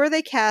sure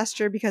they cast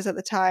her because at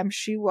the time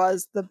she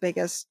was the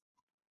biggest,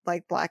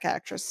 like, black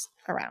actress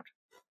around.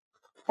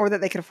 Or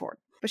that they could afford.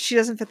 But she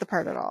doesn't fit the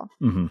part at all.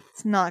 Mm-hmm.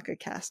 It's not good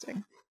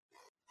casting.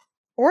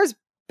 Or it's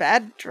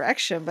bad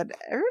direction, but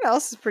everyone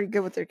else is pretty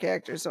good with their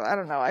characters. So I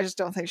don't know. I just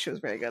don't think she was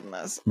very good in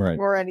this. Right.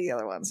 Or any of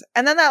the other ones.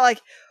 And then that,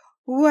 like,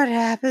 what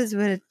happens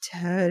when a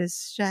toad is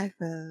struck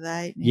with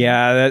lightning?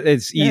 Yeah,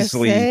 it's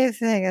easily the same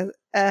thing as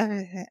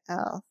everything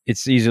else.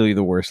 It's easily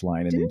the worst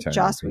line in the entire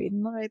Joss movie.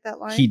 Whedon write that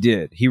line? He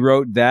did. He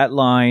wrote that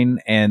line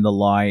and the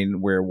line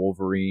where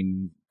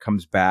Wolverine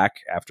comes back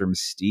after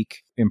Mystique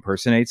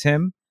impersonates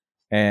him.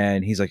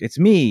 And he's like, it's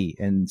me.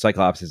 And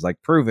Cyclops is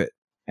like, prove it.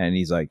 And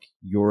he's like,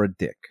 you're a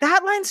dick.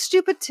 That line's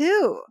stupid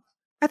too.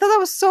 I thought that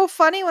was so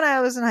funny when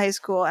I was in high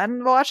school.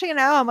 And watching it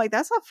now, I'm like,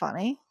 that's not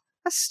funny.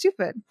 That's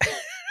stupid.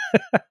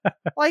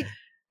 Like,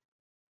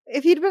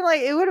 If he'd been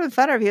like, it would have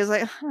been funner if he was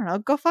like, I don't know,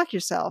 go fuck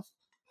yourself.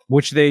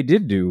 Which they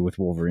did do with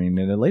Wolverine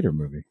in a later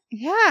movie.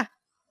 Yeah.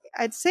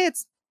 I'd say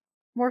it's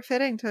more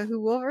fitting to who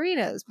Wolverine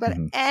is. But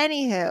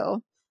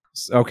anywho.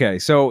 Okay,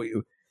 so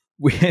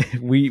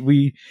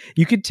we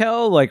you could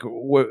tell like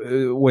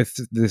with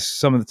this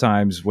some of the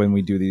times when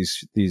we do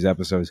these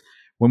episodes,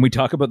 when we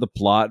talk about the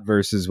plot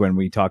versus when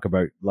we talk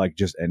about like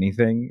just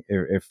anything,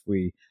 if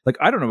we like,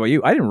 I don't know about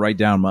you, I didn't write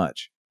down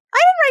much. I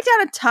didn't write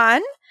down a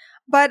ton,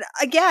 but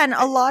again,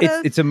 a lot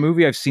of it's a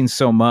movie I've seen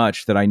so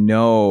much that I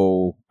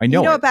know you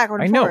know it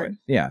backward and forward.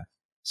 It. Yeah.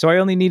 So I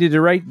only needed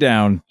to write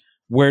down,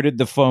 where did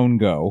the phone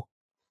go?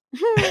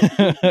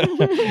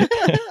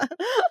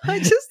 I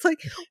just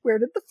like, where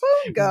did the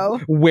phone go?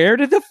 Where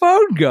did the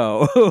phone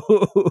go?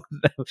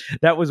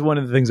 That was one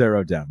of the things I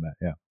wrote down, Matt.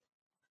 Yeah.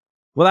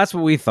 Well, that's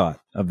what we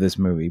thought of this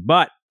movie.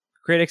 But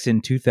critics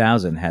in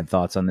 2000 had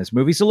thoughts on this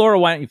movie. So Laura,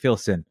 why don't you fill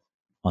us in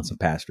on some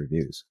past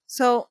reviews?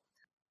 So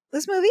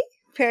this movie,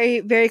 very,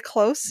 very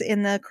close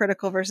in the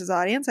critical versus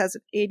audience, has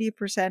an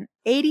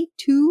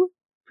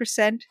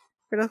 82%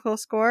 critical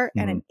score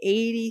and an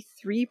 83%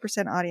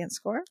 audience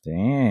score.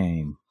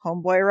 Dang.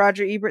 Homeboy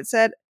Roger Ebert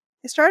said,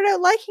 I started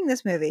out liking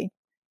this movie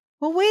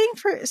while waiting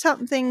for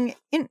something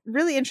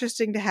really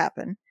interesting to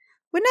happen.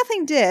 When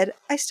nothing did,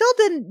 I still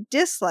didn't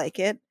dislike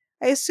it.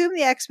 I assume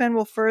the X-Men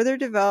will further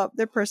develop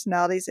their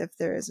personalities if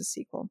there is a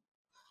sequel.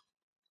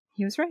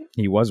 He was right.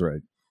 He was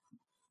right.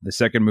 The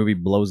second movie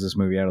blows this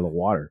movie out of the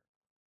water.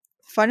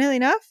 Funnily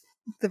enough,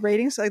 the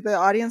ratings, like the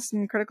audience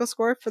and critical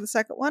score for the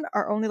second one,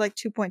 are only like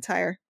 2 points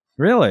higher.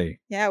 Really?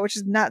 Yeah, which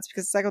is nuts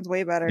because the second one's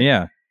way better.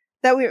 Yeah.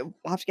 That we'll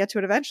have to get to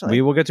it eventually.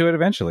 We will get to it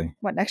eventually.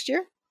 What, next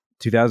year?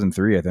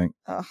 2003, I think.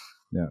 Ugh.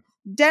 Yeah.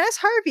 Dennis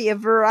Harvey of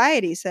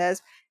Variety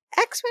says,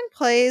 X-Men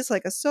plays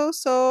like a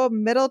so-so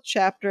middle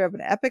chapter of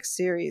an epic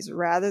series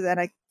rather than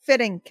a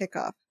fitting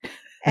kickoff.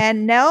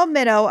 And Nell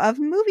Minow of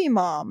Movie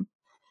Mom,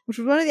 which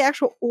was one of the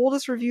actual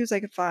oldest reviews I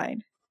could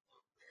find.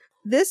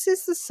 This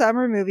is the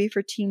summer movie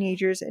for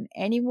teenagers and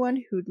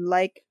anyone who'd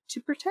like to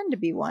pretend to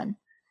be one.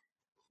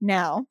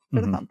 Now,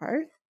 for the fun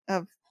part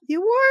of the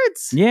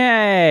awards.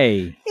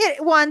 Yay!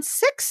 It won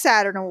 6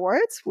 Saturn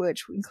Awards,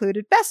 which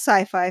included Best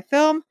Sci-Fi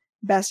Film,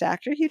 Best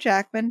Actor Hugh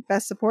Jackman,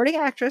 Best Supporting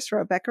Actress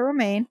Rebecca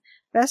Romijn,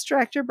 Best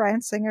Director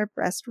Bryan Singer,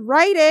 Best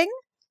Writing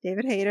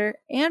David Hayter,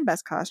 and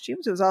Best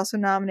Costumes. It was also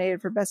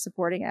nominated for Best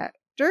Supporting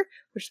Actor,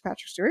 which is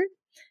Patrick Stewart,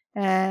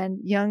 and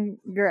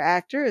Younger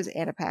Actor is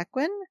Anna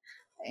Paquin,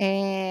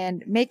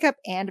 and Makeup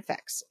and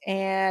Effects.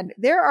 And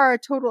there are a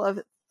total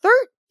of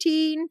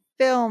 13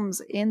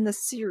 films in the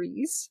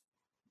series.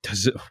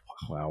 Does it?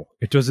 Wow.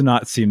 It does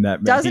not seem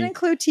that many. Doesn't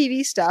include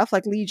TV stuff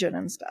like Legion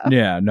and stuff.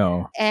 Yeah,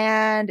 no.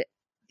 And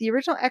the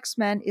original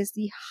X-Men is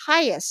the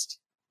highest.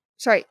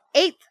 Sorry,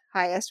 8th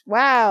highest.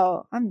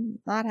 Wow. I'm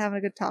not having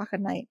a good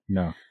talking night.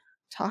 No.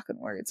 Talking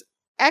words.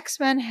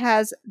 X-Men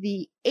has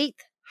the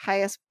 8th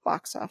highest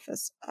box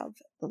office of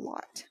the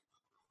lot.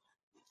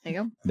 There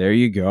you go. There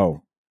you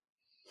go.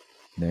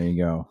 There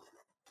you go.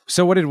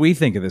 So what did we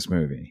think of this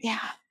movie? Yeah.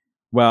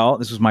 Well,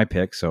 this was my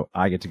pick, so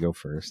I get to go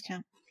first.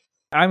 Yeah.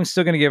 I'm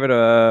still going to give it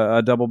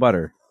a double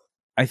butter.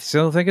 I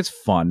still think it's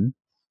fun.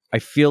 I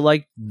feel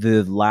like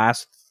the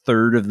last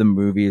third of the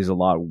movie is a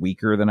lot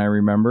weaker than I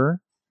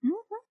remember.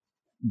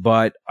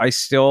 But I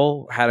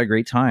still had a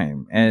great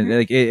time. And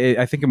like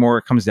I think it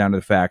more comes down to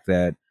the fact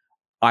that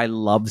I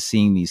love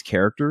seeing these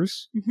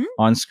characters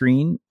on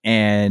screen.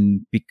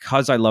 And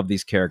because I love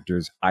these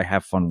characters, I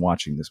have fun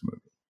watching this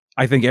movie.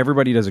 I think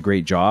everybody does a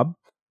great job.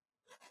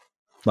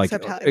 Like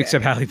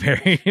except Halle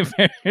Berry,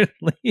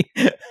 apparently.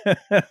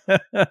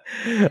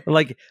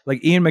 like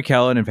Ian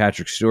McKellen and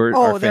Patrick Stewart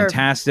are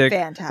fantastic.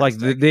 Like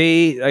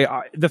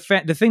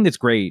the thing that's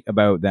great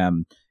about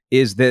them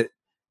is that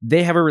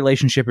they have a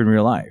relationship in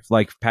real life.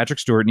 Like Patrick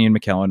Stewart and Ian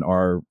McKellen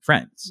are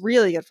friends,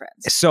 really good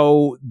friends.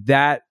 So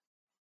that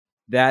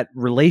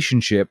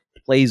relationship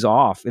plays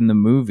off in the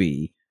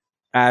movie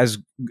as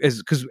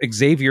because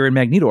Xavier and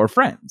Magneto are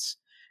friends.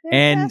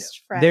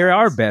 They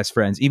are best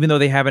friends, even though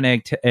they have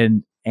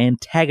an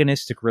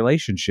antagonistic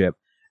relationship.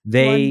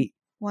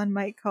 One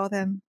might call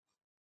them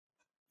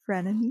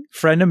frenemies.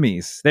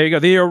 Frenemies. There you go.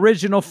 The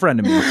original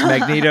frenemies,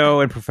 Magneto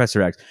and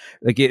Professor X.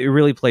 Like it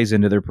really plays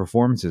into their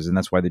performances, and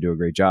that's why they do a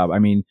great job. I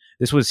mean,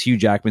 this was Hugh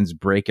Jackman's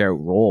breakout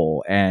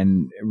role,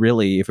 and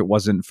really, if it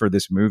wasn't for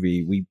this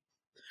movie, we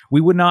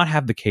would not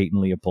have the Kate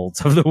and Leopolds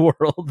of the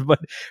world,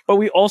 but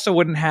we also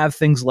wouldn't have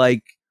things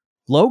like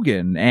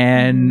Logan,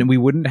 and we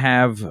wouldn't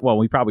have, well,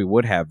 we probably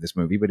would have this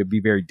movie, but it'd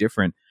be very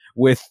different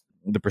with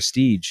The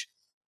Prestige.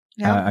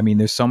 Yeah. I mean,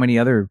 there's so many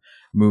other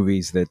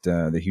movies that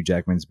Hugh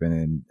Jackman's been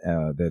in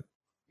that,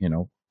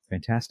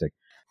 fantastic.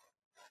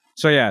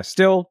 So yeah,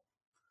 still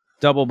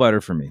double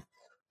butter for me.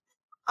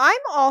 I'm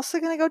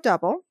also going to go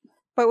double,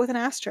 but with an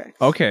asterisk.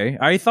 Okay.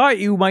 I thought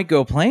you might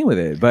go plain with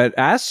it, but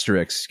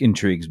asterisk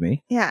intrigues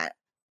me. Yeah.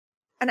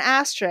 An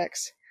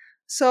asterisk.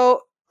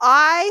 So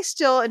I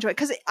still enjoy it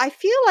because I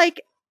feel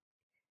like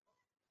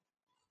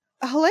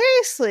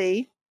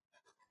hilariously,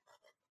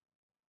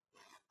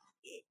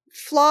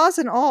 flaws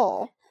and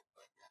all,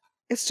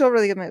 it's still a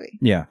really good movie.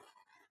 Yeah.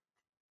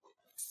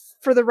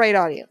 for the right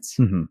audience,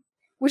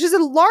 which is a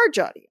large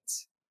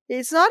audience.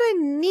 It's not a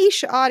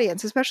niche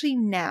audience, especially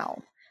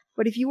now.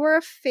 But if you are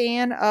a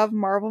fan of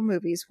Marvel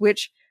movies,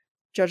 which,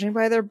 judging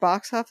by their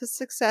box office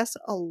success,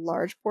 a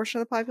large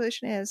portion of the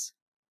population is,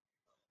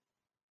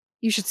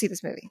 you should see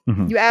this movie.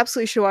 You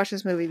absolutely should watch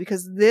this movie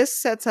because this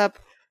sets up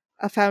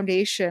a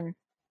foundation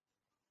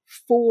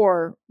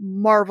for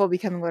Marvel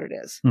becoming what it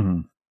is.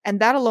 And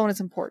that alone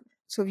is important.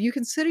 So if you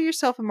consider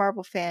yourself a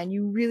Marvel fan,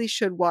 you really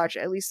should watch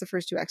at least the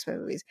first 2 X-Men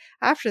movies.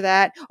 After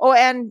that,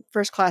 and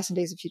First Class and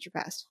Days of Future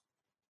Past.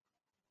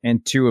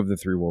 And 2 of the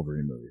 3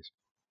 Wolverine movies.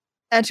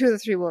 And 2 of the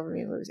 3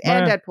 Wolverine movies.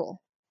 And Deadpool.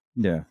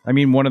 Yeah. I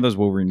mean, one of those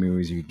Wolverine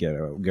movies you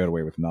could get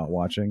away with not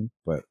watching,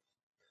 but...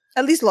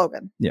 At least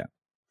Logan. Yeah.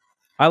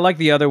 I like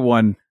the other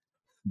one,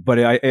 but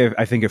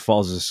I think it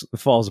falls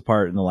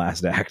apart in the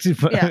last act.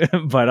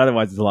 But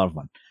otherwise, it's a lot of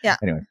fun. Yeah.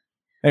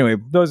 Anyway,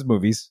 those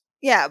movies.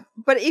 Yeah,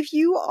 but if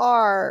you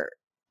are...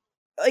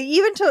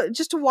 even to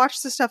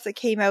watch the stuff that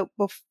came out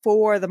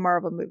before the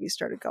Marvel movies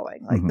started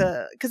going, like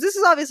because this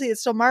is obviously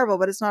it's still Marvel,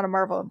 but it's not a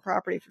Marvel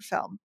property for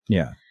film.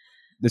 Yeah,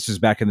 this was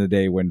back in the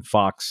day when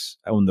Fox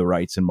owned the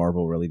rights and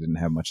Marvel really didn't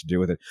have much to do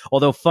with it.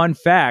 Although, fun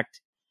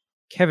fact,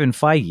 Kevin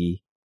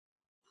Feige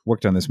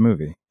worked on this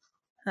movie.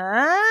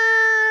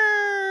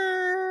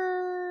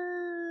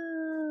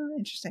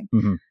 Interesting.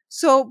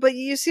 So, but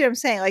you see what I'm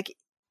saying? Like,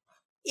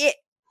 it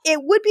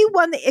would be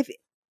one that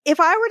if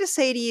I were to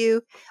say to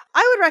you,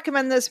 I would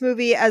recommend this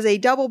movie as a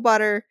double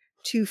butter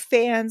to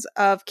fans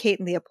of Kate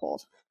and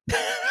Leopold.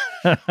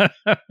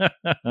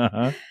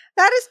 That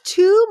is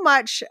too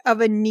much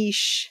of a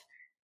niche,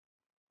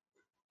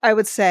 I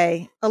would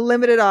say, a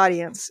limited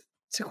audience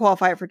to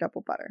qualify it for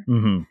double butter.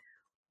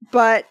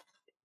 But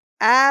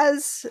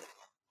as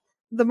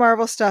the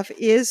Marvel stuff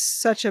is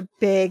such a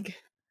big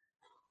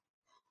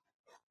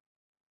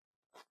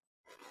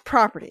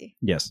property.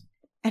 Yes.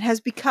 And has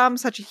become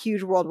such a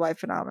huge worldwide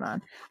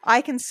phenomenon.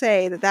 I can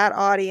say that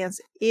audience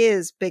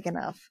is big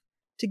enough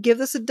to give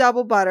this a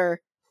double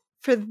butter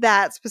for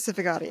that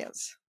specific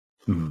audience.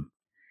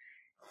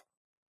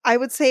 I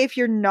would say if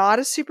you're not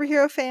a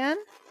superhero fan,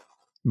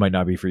 might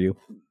not be for you.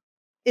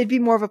 It'd be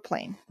more of a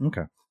plain.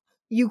 Okay.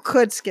 You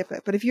could skip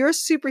it, but if you're a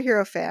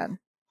superhero fan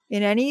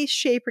in any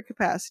shape or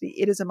capacity,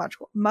 it is a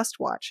must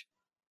watch.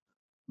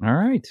 All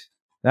right.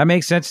 That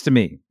makes sense to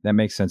me.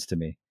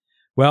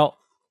 Well,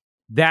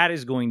 that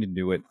is going to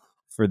do it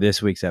for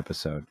this week's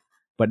episode.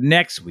 But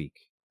next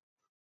week,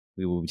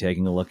 we will be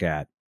taking a look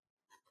at...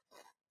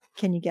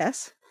 Can you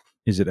guess?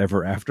 Is it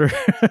Ever After?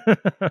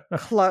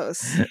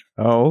 Close.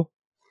 Oh?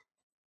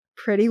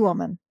 Pretty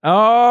Woman.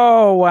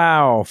 Oh,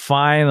 wow.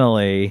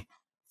 Finally,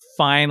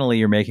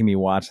 you're making me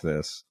watch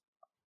this.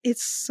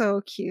 It's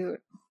so cute.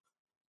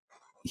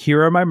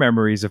 Here are my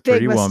memories of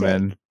Pretty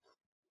Woman.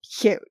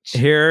 Huge.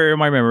 Here are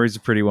my memories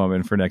of Pretty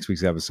Woman for next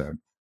week's episode.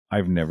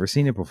 I've never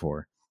seen it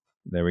before.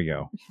 There we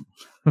go.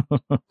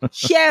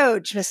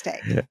 Huge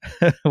mistake.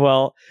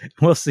 Well,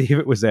 we'll see if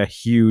it was a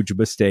huge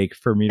mistake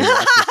for me to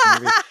watch this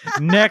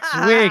movie next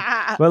week.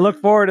 But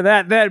look forward to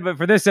that then. But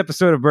for this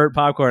episode of Burnt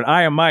Popcorn,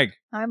 I am Mike.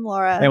 I'm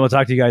Laura. And we'll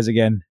talk to you guys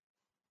again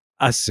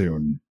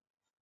soon.